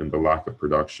FSU and the lack of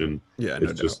production,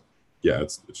 it's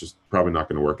just probably not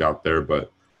going to work out there.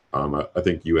 But I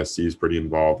think USC is pretty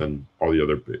involved, and all the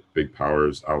other big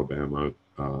powers, Alabama,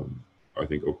 I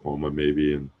think Oklahoma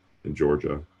maybe, and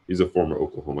Georgia. He's a former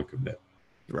Oklahoma commit.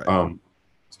 Right.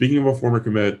 Speaking of a former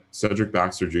commit, Cedric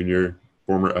Baxter Jr.,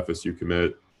 former FSU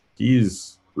commit,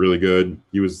 he's really good.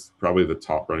 He was probably the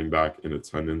top running back in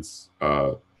attendance.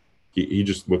 He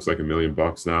just looks like $1 million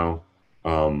now.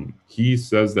 He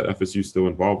says that FSU is still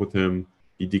involved with him.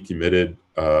 He decommitted,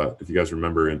 if you guys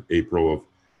remember, in April of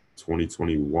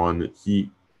 2021. I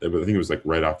think it was like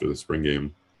right after the spring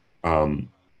game.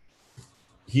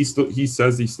 He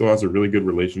says he still has a really good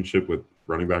relationship with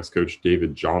running backs coach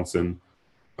David Johnson.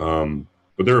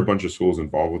 But there are a bunch of schools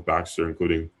involved with Baxter,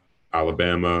 including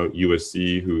Alabama,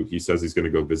 USC, who he says he's going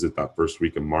to go visit that first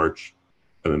week of March.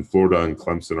 And then Florida and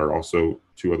Clemson are also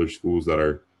two other schools that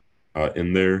are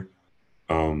in there.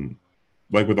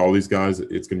 Like with all these guys,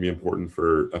 it's going to be important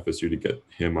for FSU to get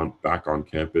him back on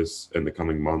campus in the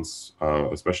coming months,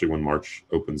 especially when March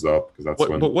opens up, because that's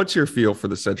when. But what's your feel for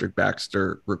the Cedric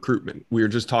Baxter recruitment? We were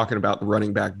just talking about the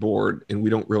running back board, and we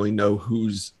don't really know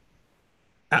who's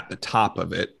at the top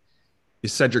of it.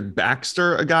 Is Cedric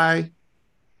Baxter a guy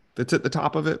that's at the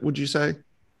top of it, would you say?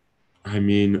 I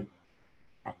mean,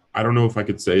 I don't know if I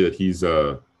could say that he's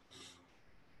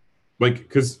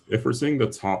because if we're saying the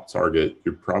top target,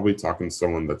 you're probably talking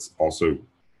someone that's also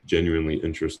genuinely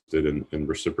interested in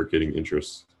reciprocating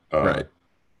interest. Right.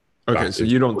 Okay, so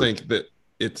you don't think that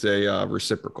it's a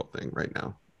reciprocal thing right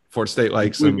now? Florida State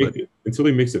likes him, but until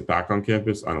he makes it back on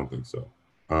campus, I don't think so.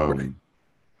 Right.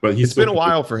 But it's been a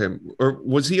while for him. Or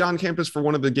was he on campus for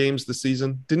one of the games this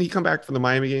season? Didn't he come back for the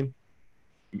Miami game?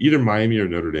 Either Miami or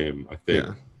Notre Dame, I think.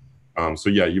 So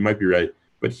yeah, you might be right.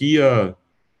 But he, I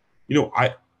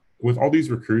with all these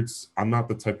recruits, I'm not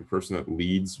the type of person that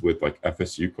leads with like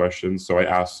FSU questions. So I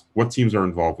asked, what teams are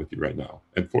involved with you right now?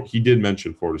 And he did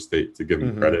mention Florida State to give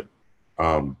him credit.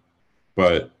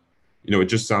 But it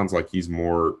just sounds like he's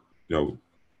more,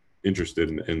 interested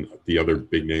in the other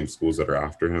big name schools that are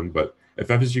after him. But if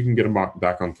FSU can get him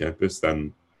back on campus,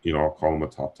 then I'll call him a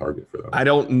top target for them. I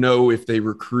don't know if they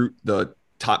recruit the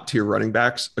top tier running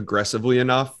backs aggressively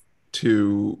enough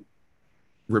to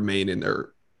remain in their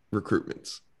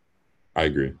recruitments. I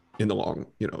agree. In the long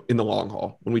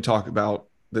haul, when we talk about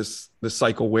this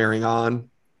cycle wearing on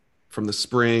from the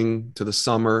spring to the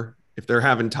summer, if they're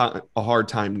having a hard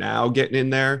time now getting in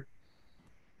there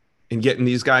and getting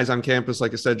these guys on campus,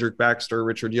 like a Cedric Baxter,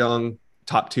 Richard Young,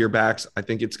 top tier backs, I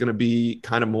think it's going to be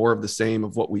kind of more of the same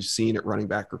of what we've seen at running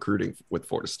back recruiting with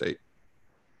Florida State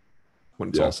when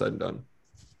it's all said and done.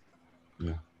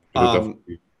 Yeah.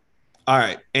 All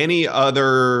right. Any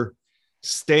other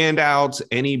standouts?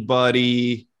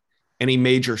 Anybody? Any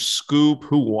major scoop?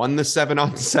 Who won the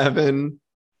 7-on-7?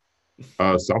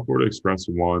 South Florida Express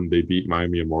won. They beat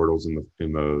Miami Immortals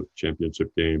in the championship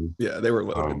game. Yeah, they were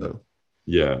loaded though.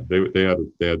 Yeah, they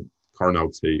had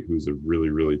Carnell Tate, who's a really,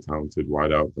 really talented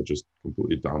wideout that just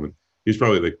completely dominant. He's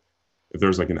probably like, if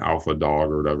there's like an alpha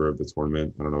dog or whatever of the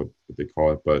tournament, I don't know what they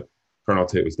call it, but Carnell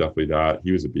Tate was definitely that.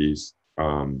 He was a beast.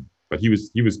 But he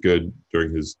was good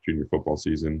during his junior football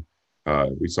season.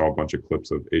 We saw a bunch of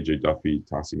clips of AJ Duffy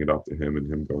tossing it up to him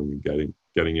and him going and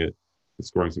getting it and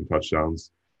scoring some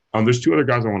touchdowns. There's two other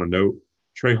guys I want to note.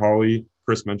 Trey Hawley,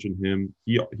 Chris mentioned him.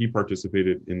 He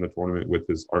participated in the tournament with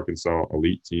his Arkansas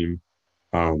elite team.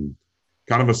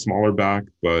 Kind of a smaller back,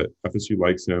 but FSU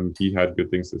likes him. He had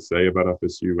good things to say about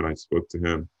FSU when I spoke to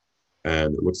him,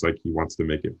 and it looks like he wants to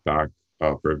make it back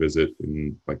for a visit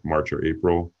in like March or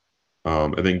April.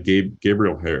 And then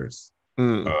Gabriel Harris.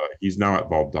 He's now at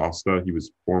Valdosta. He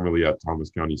was formerly at Thomas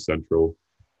County Central,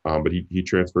 but he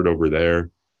transferred over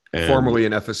there. And, formerly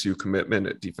an FSU commitment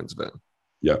at defensive end.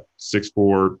 Yeah,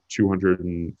 6'4",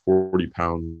 240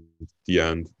 pounds at the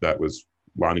end. That was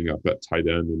lining up at tight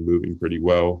end and moving pretty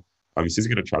well. He's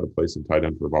going to try to play some tight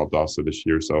end for Valdosta this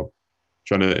year, so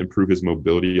trying to improve his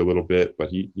mobility a little bit, but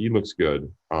he looks good.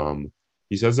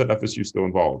 He says that FSU is still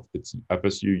involved. It's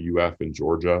FSU, UF, and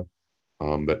Georgia.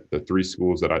 That the three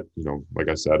schools that I like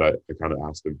I said, I kind of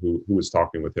asked him who was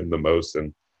talking with him the most,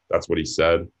 and that's what he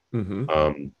said.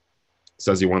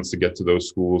 Says he wants to get to those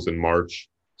schools in March.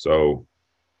 So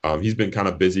he's been kind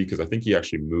of busy because I think he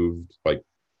actually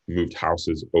moved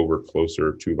houses over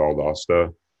closer to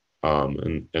Valdosta.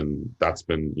 And that's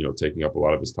been, taking up a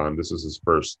lot of his time. This is his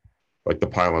first, like the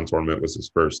Pylon tournament was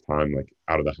his first time, like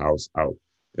out of the house, out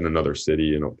in another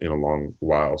city in a long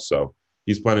while. So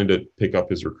he's planning to pick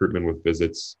up his recruitment with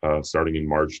visits starting in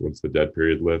March once the dead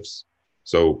period lifts.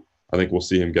 So I think we'll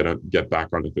see him get back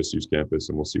on FSU's campus,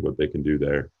 and we'll see what they can do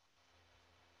there.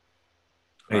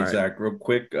 Hey, Zach, real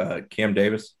quick, Cam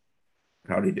Davis,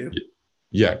 how'd he do?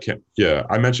 Yeah,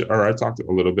 I talked a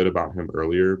little bit about him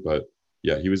earlier, but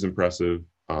yeah, he was impressive.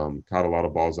 Caught a lot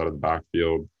of balls out of the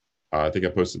backfield. I think I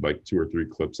posted like 2 or 3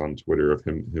 clips on Twitter of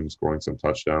him scoring some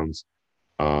touchdowns.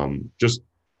 Just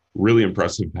really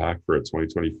impressive back for a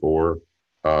 2024.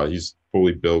 He's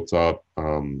fully built up.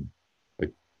 I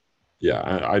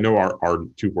know our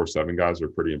 247 guys are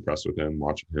pretty impressed with him.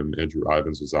 Watching him, Andrew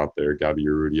Ivins was out there, Gabby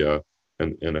Urrutia,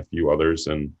 and a few others,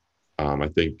 and I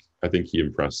think he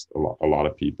impressed a lot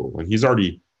of people. And he's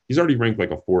already ranked like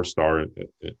a 4-star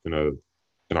in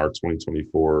our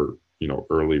 2024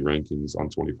 early rankings on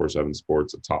 24/7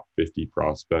 Sports, a top 50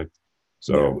 prospect.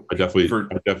 So yeah,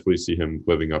 I definitely see him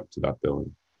living up to that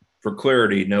billing. For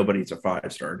clarity, nobody's a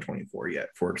 5-star in 24 yet.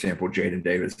 For example, Jaden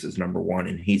Davis is number 1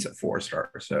 and he's a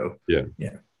 4-star. So yeah,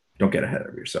 don't get ahead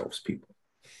of yourselves, people.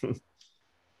 All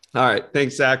right,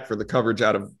 thanks, Zach, for the coverage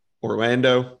out of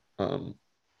Orlando.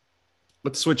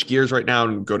 Let's switch gears right now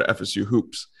and go to FSU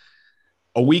hoops.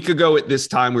 A week ago at this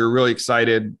time, we were really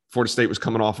excited. Florida State was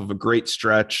coming off of a great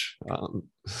stretch.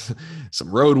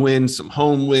 Some road wins, some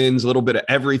home wins, a little bit of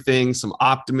everything, some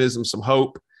optimism, some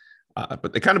hope.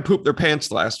 But they kind of pooped their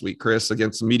pants last week, Chris,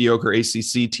 against some mediocre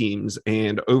ACC teams.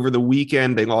 And over the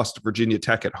weekend, they lost to Virginia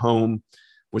Tech at home.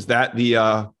 Was that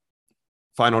the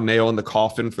final nail in the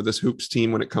coffin for this hoops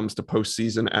team when it comes to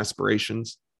postseason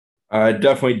aspirations? It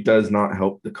definitely does not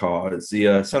help the cause. The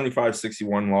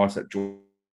 75-61 loss at Georgia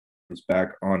was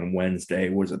back on Wednesday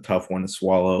was a tough one to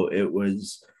swallow. It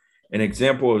was an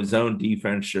example of zone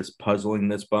defense just puzzling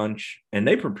this bunch, and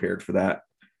they prepared for that.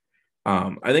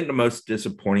 I think the most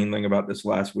disappointing thing about this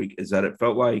last week is that it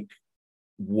felt like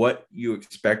what you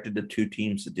expected the two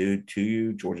teams to do to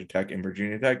you, Georgia Tech and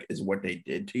Virginia Tech, is what they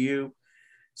did to you.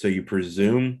 So you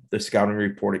presume the scouting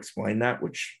report explained that,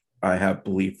 which I have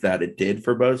belief that it did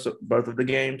for both of the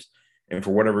games. And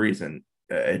for whatever reason,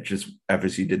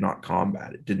 FSU did not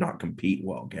combat it, did not compete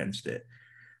well against it.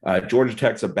 Georgia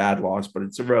Tech's a bad loss, but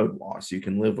it's a road loss. You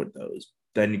can live with those.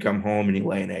 Then you come home and you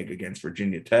lay an egg against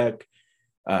Virginia Tech.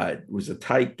 It was a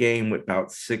tight game with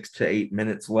about 6 to 8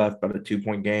 minutes left, about a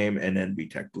 2-point game, and then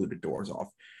VTech blew the doors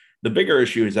off. The bigger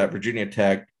issue is that Virginia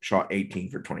Tech shot 18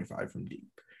 for 25 from deep.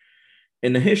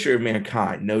 In the history of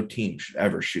mankind, no team should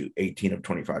ever shoot 18 of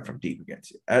 25 from deep against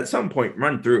you. At some point,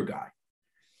 run through a guy.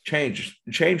 Change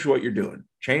what you're doing.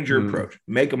 Change your approach.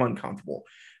 Make them uncomfortable.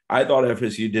 I thought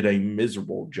FSU did a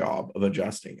miserable job of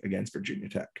adjusting against Virginia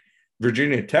Tech.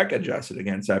 Virginia Tech adjusted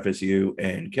against FSU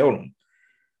and killed them.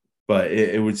 But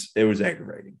it was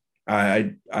aggravating.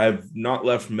 I've not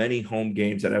left many home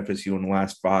games at FSU in the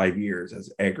last 5 years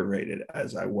as aggravated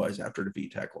as I was after the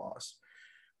VTech loss,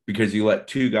 because you let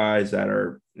two guys that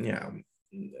are,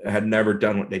 had never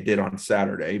done what they did on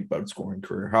Saturday, but scoring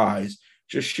career highs,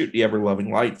 just shoot the ever-loving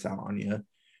lights out on you,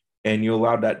 and you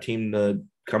allowed that team to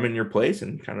come in your place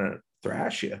and kind of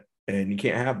thrash you, and you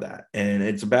can't have that. And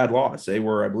it's a bad loss. They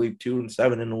were, I believe,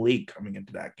 2-7 in the league coming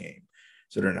into that game,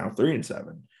 so they're now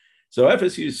 3-7. So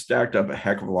FSU stacked up a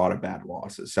heck of a lot of bad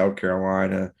losses. South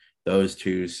Carolina, those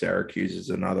two, Syracuse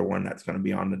is another one that's going to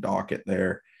be on the docket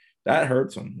there. That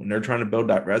hurts them when they're trying to build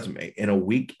that resume in a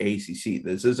weak ACC.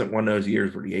 This isn't one of those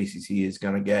years where the ACC is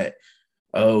going to get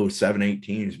 7-8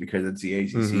 teams because it's the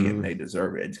ACC and they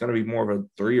deserve it. It's going to be more of a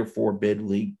 3 or 4 bid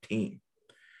league team,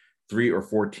 3 or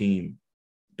 4 team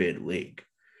bid league.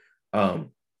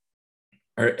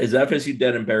 Is FSU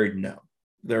dead and buried? No.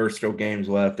 There are still games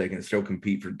left. They can still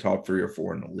compete for the top 3 or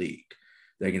 4 in the league.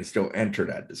 They can still enter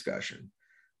that discussion,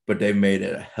 but they've made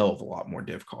it a hell of a lot more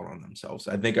difficult on themselves.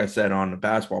 I think I said on the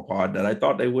basketball pod that I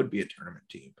thought they would be a tournament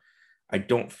team. I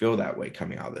don't feel that way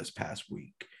coming out of this past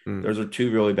week. Those are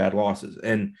 2 really bad losses.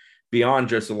 And beyond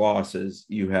just the losses,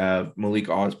 you have Malik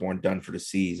Osborne done for the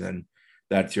season.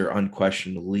 That's your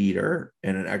unquestioned leader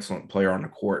and an excellent player on the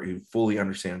court who fully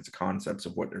understands the concepts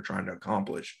of what they're trying to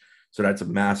accomplish. So that's a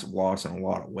massive loss in a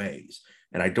lot of ways.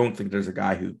 And I don't think there's a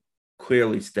guy who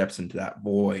clearly steps into that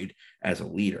void as a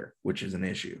leader, which is an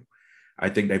issue. I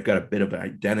think they've got a bit of an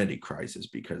identity crisis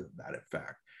because of that, in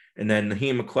fact. And then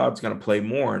Naheem McLeod's going to play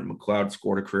more, and McLeod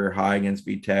scored a career high against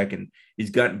VTech, and he's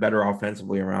gotten better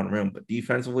offensively around the rim, but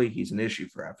defensively, he's an issue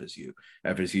for FSU.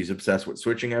 FSU's obsessed with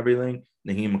switching everything.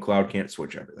 Naheem McLeod can't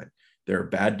switch everything. They're a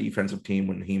bad defensive team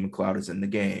when Naheem McLeod is in the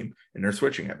game and they're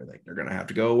switching everything. They're going to have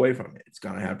to go away from it. It's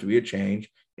going to have to be a change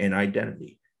in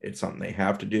identity. It's something they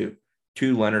have to do.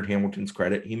 To Leonard Hamilton's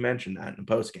credit, he mentioned that in the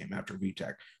post game after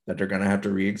VTech, that they're going to have to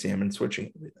re-examine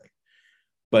switching everything.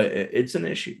 But it's an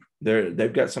issue.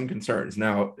 They've got some concerns.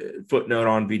 Now, footnote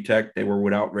on VTech, they were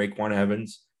without Raekwon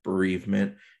Evans,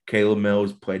 bereavement. Caleb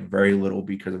Mills played very little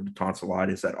because of the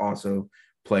tonsillitis that also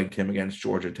plagued him against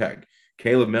Georgia Tech.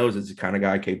 Caleb Mills is the kind of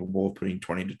guy capable of putting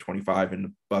 20 to 25 in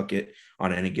the bucket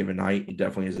on any given night. He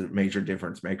definitely is a major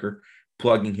difference maker.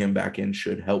 Plugging him back in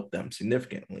should help them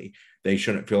significantly. They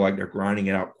shouldn't feel like they're grinding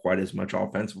it out quite as much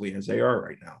offensively as they are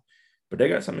right now. But they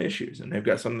got some issues, and they've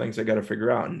got some things they got to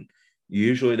figure out. And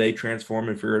usually they transform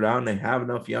and figure it out, and they have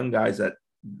enough young guys that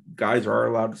guys are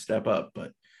allowed to step up.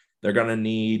 But they're going to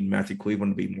need Matthew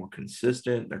Cleveland to be more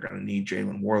consistent. They're going to need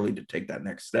Jalen Worley to take that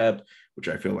next step, which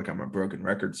I feel like I'm a broken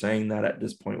record saying that at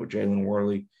this point with Jalen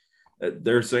Worley.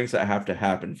 There's things that have to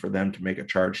happen for them to make a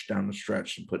charge down the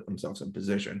stretch and put themselves in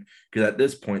position, because at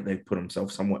this point they've put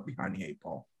themselves somewhat behind the 8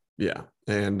 ball. Yeah,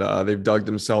 and they've dug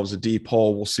themselves a deep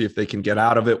hole. We'll see if they can get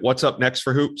out of it. What's up next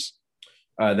for Hoops?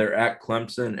 They're at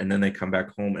Clemson, and then they come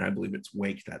back home, and I believe it's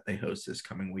Wake that they host this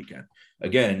coming weekend.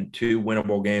 Again, 2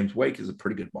 winnable games. Wake is a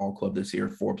pretty good ball club this year.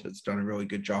 Forbes has done a really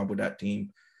good job with that team.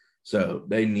 So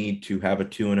they need to have a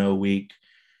 2-0 week.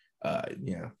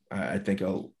 I think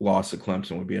a loss to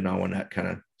Clemson would be another one that kind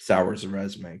of sours the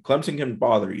resume. Clemson can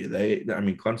bother you.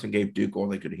 Clemson gave Duke all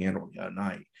they could handle the other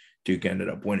night. Duke ended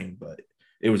up winning, but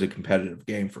it was a competitive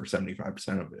game for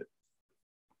 75% of it.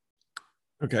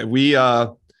 Okay,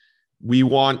 we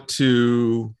want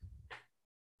to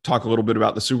talk a little bit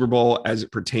about the Super Bowl as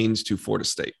it pertains to Florida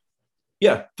State.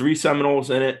 Yeah, 3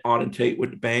 Seminoles in it. Auden Tate with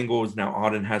the Bengals. Now,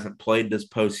 Auden hasn't played this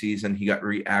postseason. He got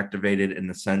reactivated in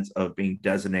the sense of being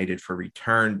designated for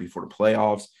return before the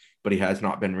playoffs, but he has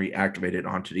not been reactivated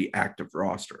onto the active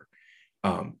roster.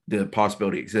 The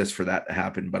possibility exists for that to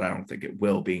happen, but I don't think it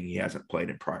will, being he hasn't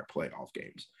played in prior playoff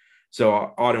games.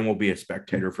 So Auden will be a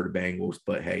spectator for the Bengals,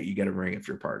 but hey, you get a ring if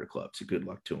you're part of the club, so good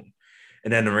luck to him.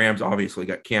 And then the Rams obviously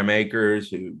got Cam Akers,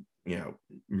 who,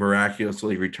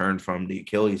 miraculously returned from the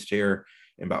Achilles tear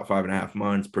in about 5.5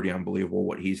 months. Pretty unbelievable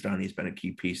what he's done. He's been a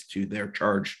key piece to their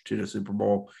charge to the Super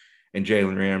Bowl. And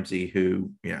Jalen Ramsey,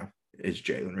 who, is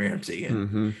Jalen Ramsey.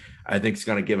 And I think it's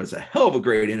going to give us a hell of a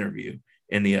great interview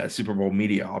in the Super Bowl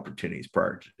media opportunities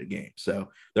prior to the game. So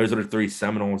those are the 3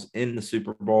 Seminoles in the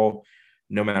Super Bowl.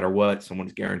 No matter what,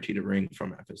 someone's guaranteed a ring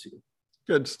from FSU.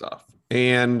 Good stuff.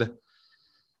 And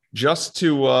just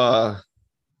to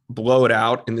blow it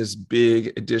out in this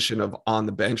big edition of On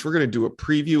the Bench, we're going to do a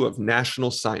preview of National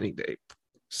Signing Day,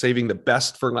 saving the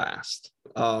best for last.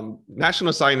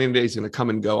 National Signing Day is going to come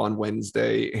and go on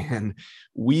Wednesday, and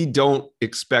we don't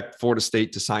expect Florida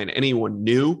State to sign anyone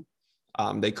new.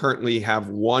 They currently have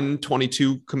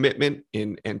 122 commitment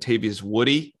in Antavius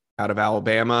Woody out of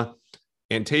Alabama.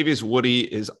 Antavius Woody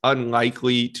is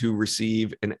unlikely to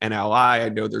receive an NLI. I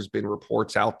know there's been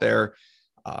reports out there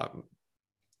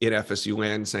in FSU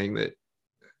land saying that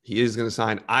he is going to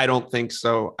sign. I don't think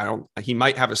so. He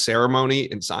might have a ceremony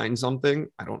and sign something.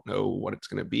 I don't know what it's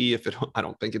going to be. I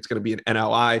don't think it's going to be an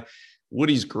NLI.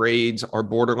 Woody's grades are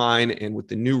borderline. And with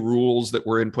the new rules that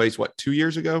were in place, 2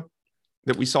 years ago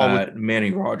that we saw with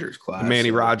Manny Rogers class, Manny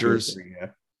Rogers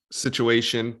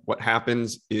situation, what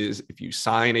happens is if you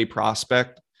sign a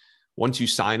prospect, once you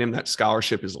sign him, that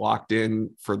scholarship is locked in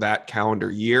for that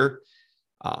calendar year.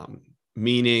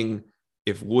 Meaning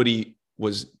if Woody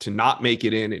was to not make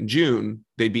it in June,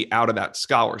 they'd be out of that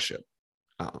scholarship.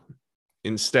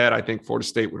 Instead, I think Florida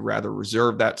State would rather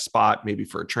reserve that spot maybe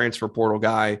for a transfer portal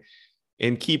guy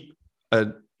and keep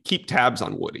tabs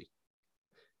on Woody.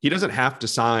 He doesn't have to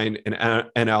sign an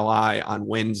NLI on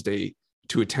Wednesday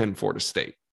to attend Florida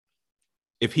State.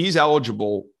 If he's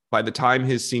eligible by the time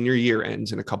his senior year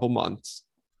ends in a couple months,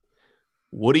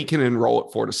 Woody can enroll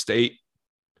at Florida State.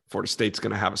 Florida State's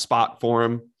going to have a spot for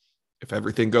him. If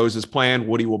everything goes as planned,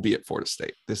 Woody will be at Florida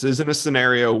State. This isn't a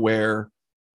scenario where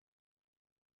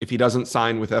if he doesn't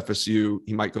sign with FSU,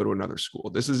 he might go to another school.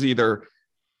 This is either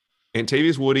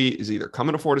Antavius Woody is either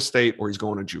coming to Florida State or he's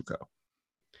going to JUCO.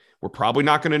 We're probably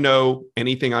not going to know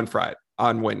anything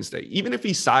on Wednesday. Even if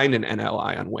he signed an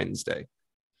NLI on Wednesday,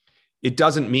 it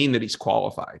doesn't mean that he's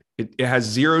qualified. It has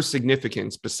zero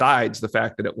significance besides the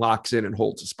fact that it locks in and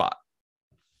holds a spot.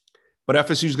 But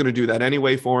FSU is going to do that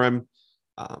anyway for him.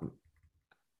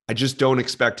 I just don't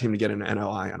expect him to get an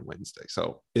NLI on Wednesday.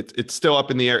 So it's still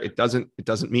up in the air. It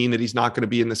doesn't mean that he's not going to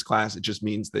be in this class. It just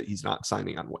means that he's not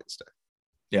signing on Wednesday.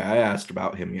 Yeah, I asked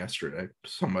about him yesterday,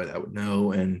 somebody that would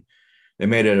know, and they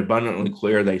made it abundantly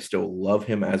clear they still love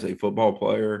him as a football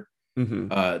player.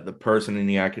 The person in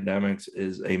the academics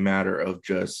is a matter of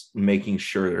just making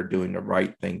sure they're doing the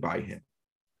right thing by him.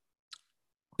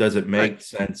 Does it make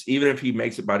sense? Even if he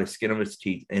makes it by the skin of his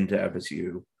teeth into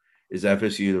FSU, is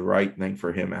FSU the right thing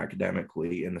for him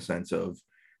academically in the sense of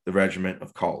the regiment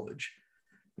of college?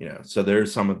 So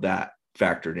there's some of that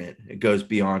factored in. It goes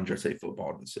beyond just a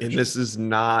football decision. And this is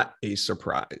not a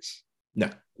surprise. No.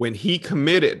 When he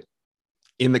committed,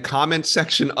 in the comment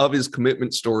section of his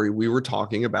commitment story, we were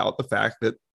talking about the fact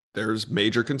that there's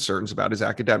major concerns about his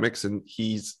academics, and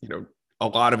he's, a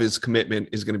lot of his commitment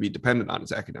is going to be dependent on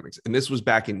his academics. And this was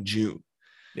back in June.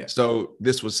 Yeah. So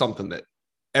this was something that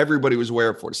everybody was aware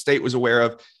of. Florida State was aware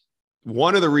of.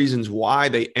 One of the reasons why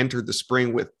they entered the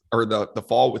spring the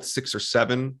fall with 6 or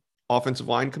 7 offensive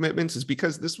line commitments is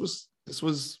because this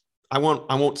was I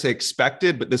won't say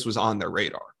expected, but this was on their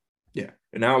radar. Yeah.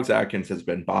 And Alex Atkins has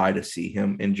been by to see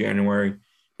him in January.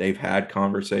 They've had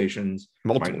conversations.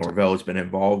 Mike Norvell has been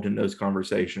involved in those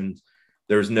conversations.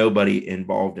 There's nobody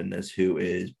involved in this who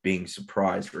is being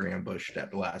surprised or ambushed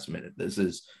at the last minute. This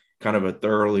is kind of a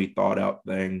thoroughly thought out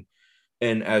thing.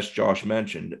 And as Josh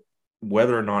mentioned,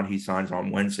 whether or not he signs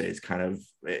on Wednesday is kind of,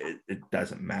 it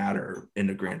doesn't matter in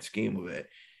the grand scheme of it.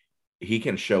 He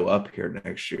can show up here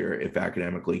next year if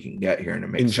academically he can get here and it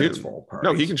makes sense for all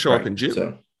parties. No, he can show up in June.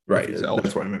 So, right.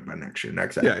 That's what I meant by next year,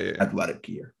 athletic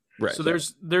year. Right. So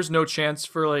there's no chance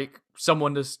for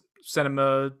someone to send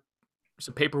him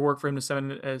some paperwork for him to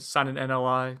sign an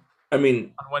NLI. I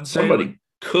mean, on Wednesday? Somebody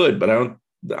could, but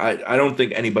I don't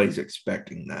think anybody's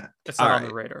expecting that. It's not on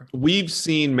the radar. We've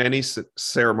seen many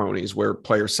ceremonies where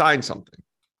players sign something.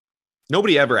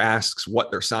 Nobody ever asks what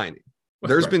they're signing.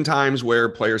 There's been times where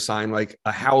players sign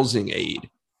a housing aid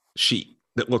sheet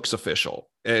that looks official,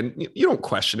 and you don't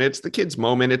question it. It's the kid's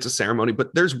moment. It's a ceremony,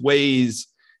 but there's ways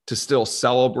to still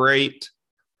celebrate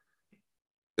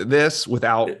this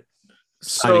without.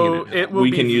 So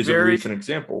we can use a recent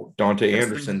example: Dante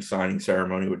Anderson signing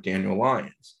ceremony with Daniel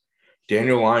Lyons.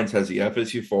 Daniel Lyons has the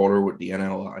FSU folder with the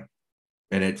NLI,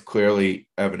 and it's clearly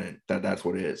evident that that's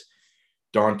what it is.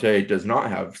 Dante does not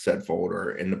have said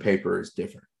folder, and the paper is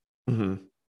different. Mm-hmm.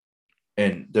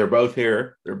 And they're both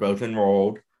here. They're both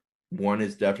enrolled. One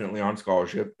is definitely on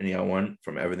scholarship, and the other one,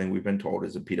 from everything we've been told,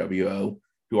 is a PWO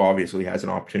who obviously has an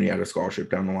opportunity at a scholarship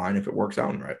down the line if it works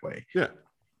out in the right way. Yeah.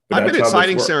 But I've been that's at how this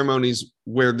signing works. ceremonies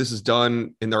where this is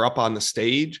done and they're up on the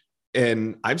stage,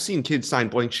 and I've seen kids sign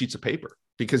blank sheets of paper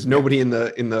because nobody in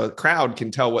the crowd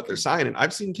can tell what they're signing.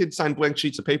 I've seen kids sign blank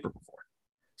sheets of paper before.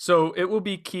 So it will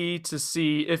be key to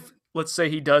see if, let's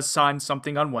say, he does sign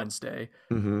something on Wednesday.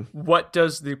 Mm-hmm. What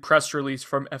does the press release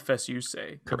from FSU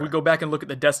say? If we Correct. go back and look at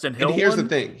the Destin Hill And here's one, the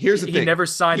thing. Here's the he thing. never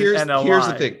signed here's, an NLI. Here's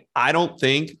the thing. I don't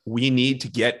think we need to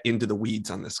get into the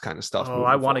weeds on this kind of stuff. Oh,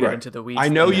 I want to get Right. into the weeds. I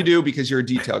know then. you do because you're a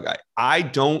detail guy. I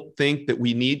don't think that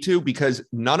we need to, because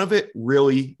none of it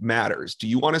really matters. Do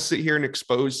you want to sit here and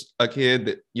expose a kid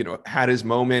that, you know, had his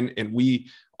moment and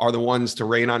we are the ones to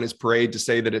rain on his parade to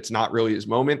say that it's not really his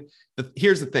moment?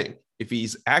 Here's the thing. If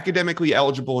he's academically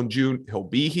eligible in June, he'll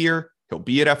be here. He'll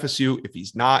be at FSU. If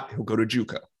he's not, he'll go to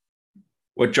JUCO.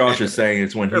 What Josh is saying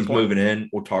is when Fair he's point. moving in,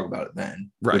 we'll talk about it then,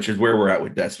 Right. which is where we're at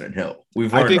with Destin Hill.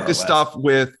 We've I learned think our the lesson. stuff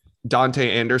with Dante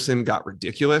Anderson got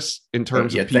ridiculous in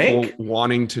terms You of people think?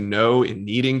 wanting to know and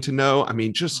needing to know. I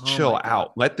mean, just Oh chill my God.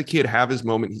 out. Let the kid have his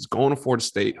moment. He's going to Florida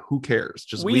State. Who cares?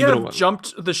 Just We leave it have alone.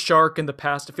 jumped the shark in the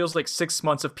past. It feels like 6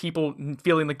 months of people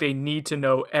feeling like they need to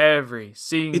know every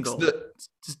single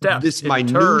step. This and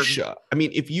turn. minutia. I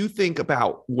mean, if you think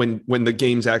about when the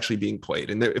game's actually being played,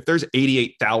 and if there's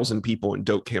 88,000 people in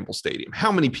Doak Campbell Stadium,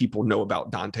 how many people know about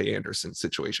Dante Anderson's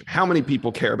situation? How many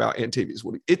people care about Antavius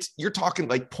Woody? You're talking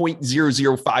like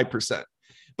 0.005%,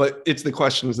 but it's the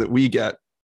questions that we get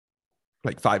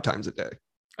like 5 times a day.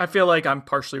 I feel like I'm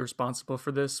partially responsible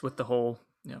for this with the whole,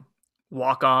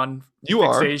 walk on You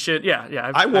are. fixation.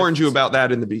 Yeah. I warned you about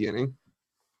that in the beginning.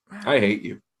 I hate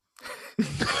you.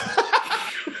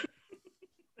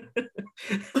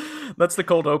 That's the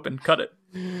cold open. Cut it.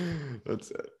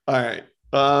 That's it. All right.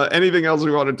 Anything else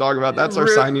we want to talk about? That's our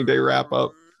signing day wrap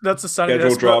up. That's the Sunday.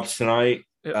 Schedule drops tonight,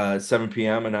 Yep. 7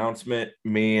 p.m. announcement.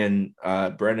 Me and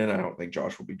Brendan, I don't think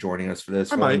Josh will be joining us for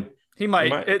this I one. might. He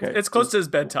might. Okay. It's close to his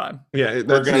bedtime. Yeah,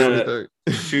 that's the gonna- only thing.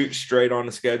 Shoot straight on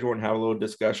the schedule and have a little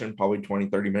discussion, probably 20,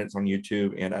 30 minutes on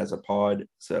YouTube and as a pod.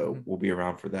 So we'll be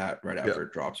around for that right after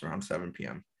it drops around 7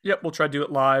 p.m. Yep, we'll try to do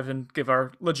it live and give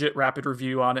our legit rapid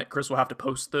review on it. Chris will have to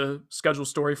post the schedule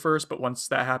story first, but once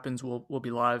that happens, we'll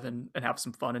be live and have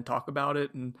some fun and talk about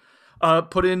it and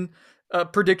put in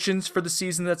predictions for the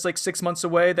season that's like 6 months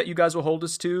away that you guys will hold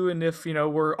us to. And if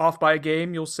we're off by a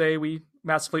game, you'll say we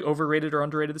massively overrated or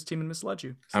underrated this team and misled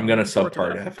you. So I'm gonna look forward to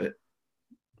subpart that. F it.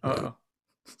 Uh-oh.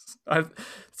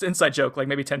 It's an inside joke. Like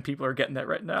maybe 10 people are getting that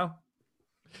right now.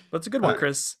 That's a good one,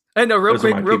 Chris. And no, real Those are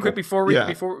my quick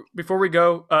people. before we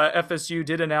go, FSU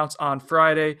did announce on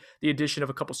Friday the addition of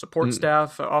a couple support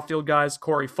staff, off-field guys,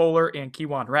 Corey Fuller and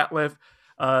Kewan Ratliff.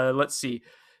 Let's see.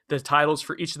 The titles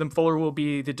for each of them: Fuller will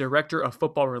be the Director of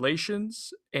Football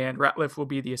Relations, and Ratliff will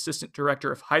be the Assistant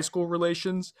Director of High School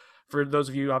Relations. For those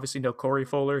of you who obviously know Corey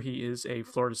Fuller, he is a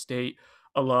Florida State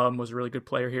alum, was a really good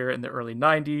player here in the early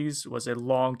 90s, was a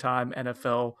longtime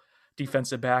NFL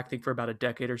defensive back, I think for about a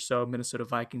decade or so, Minnesota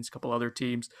Vikings, a couple other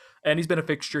teams. And he's been a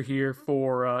fixture here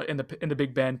for in the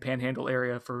Big Bend Panhandle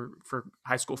area for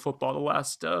high school football the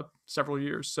last several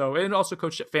years. So, and also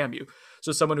coached at FAMU.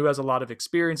 So someone who has a lot of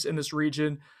experience in this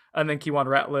region. And then Kewan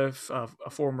Ratliff, a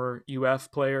former UF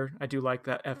player. I do like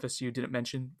that FSU didn't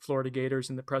mention Florida Gators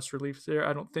in the press release there,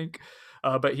 I don't think.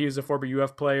 But he is a former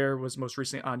UF player, was most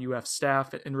recently on UF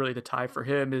staff. And really the tie for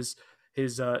him is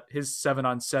his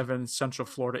 7-on-7 Central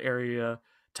Florida area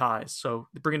ties. So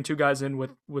bringing two guys in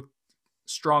with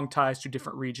strong ties to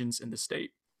different regions in the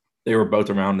state. They were both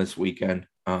around this weekend.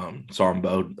 Saw them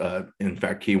both. In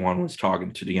fact, Kewan was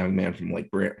talking to the young man from Lake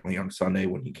Brantley on Sunday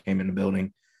when he came in the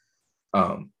building.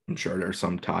 I'm sure there's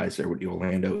some ties there with the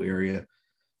Orlando area.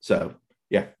 So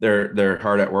yeah, they're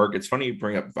hard at work. It's funny you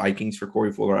bring up Vikings for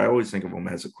Corey Fuller. I always think of him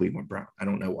as a Cleveland Brown. I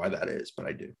don't know why that is, but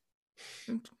I do.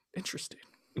 Interesting.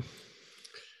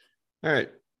 All right.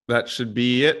 That should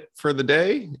be it for the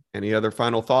day. Any other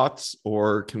final thoughts,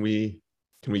 or can we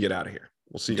get out of here?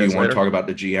 We'll see you Do guys you want later. to talk about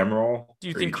the GM role? Do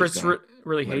you Or think just Chris gonna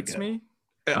really let it hates go? me?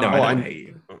 No, Oh, I don't hate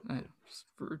you.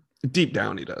 Deep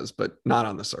down he does, but not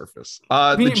on the surface.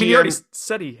 He already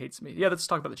said he hates me. Yeah, let's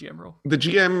talk about the GM role. The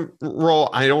GM role,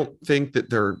 I don't think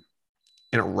that they're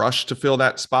in a rush to fill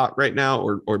that spot right now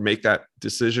or make that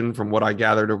decision. From what I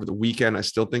gathered over the weekend, I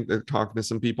still think they're talking to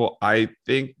some people. I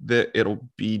think that it'll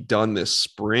be done this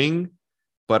spring,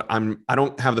 but I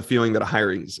don't have the feeling that a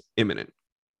hiring is imminent.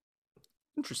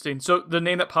 Interesting. So the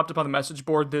name that popped up on the message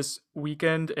board this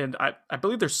weekend, and I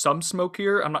believe there's some smoke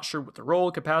here. I'm not sure what the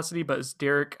role capacity, but it's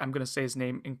Derek. I'm going to say his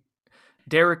name.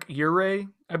 Derek Ure,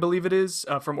 I believe it is,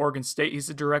 from Oregon State. He's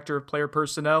the director of player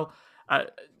personnel.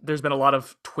 There's been a lot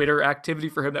of Twitter activity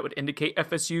for him that would indicate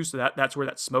FSU, so that's where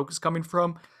that smoke is coming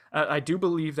from. I do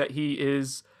believe that he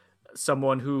is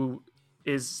someone who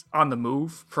is on the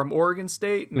move from Oregon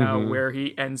State. Now, where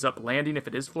he ends up landing, if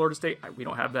it is Florida State, we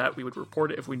don't have that. We would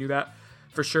report it if we knew that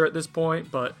for sure at this point,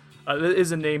 but it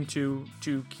is a name to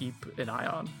keep an eye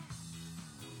on.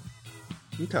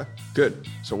 Okay, good.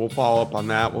 So we'll follow up on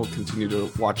that. We'll continue to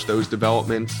watch those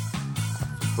developments.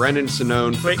 Brendan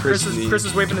Sonnone. Wait, Chris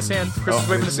is waving his hand. Chris is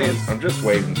waving his hand. I'm just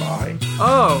waving by.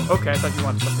 Oh, okay. I thought you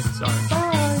wanted something. Sorry.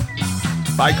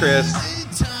 Bye. Bye, Chris.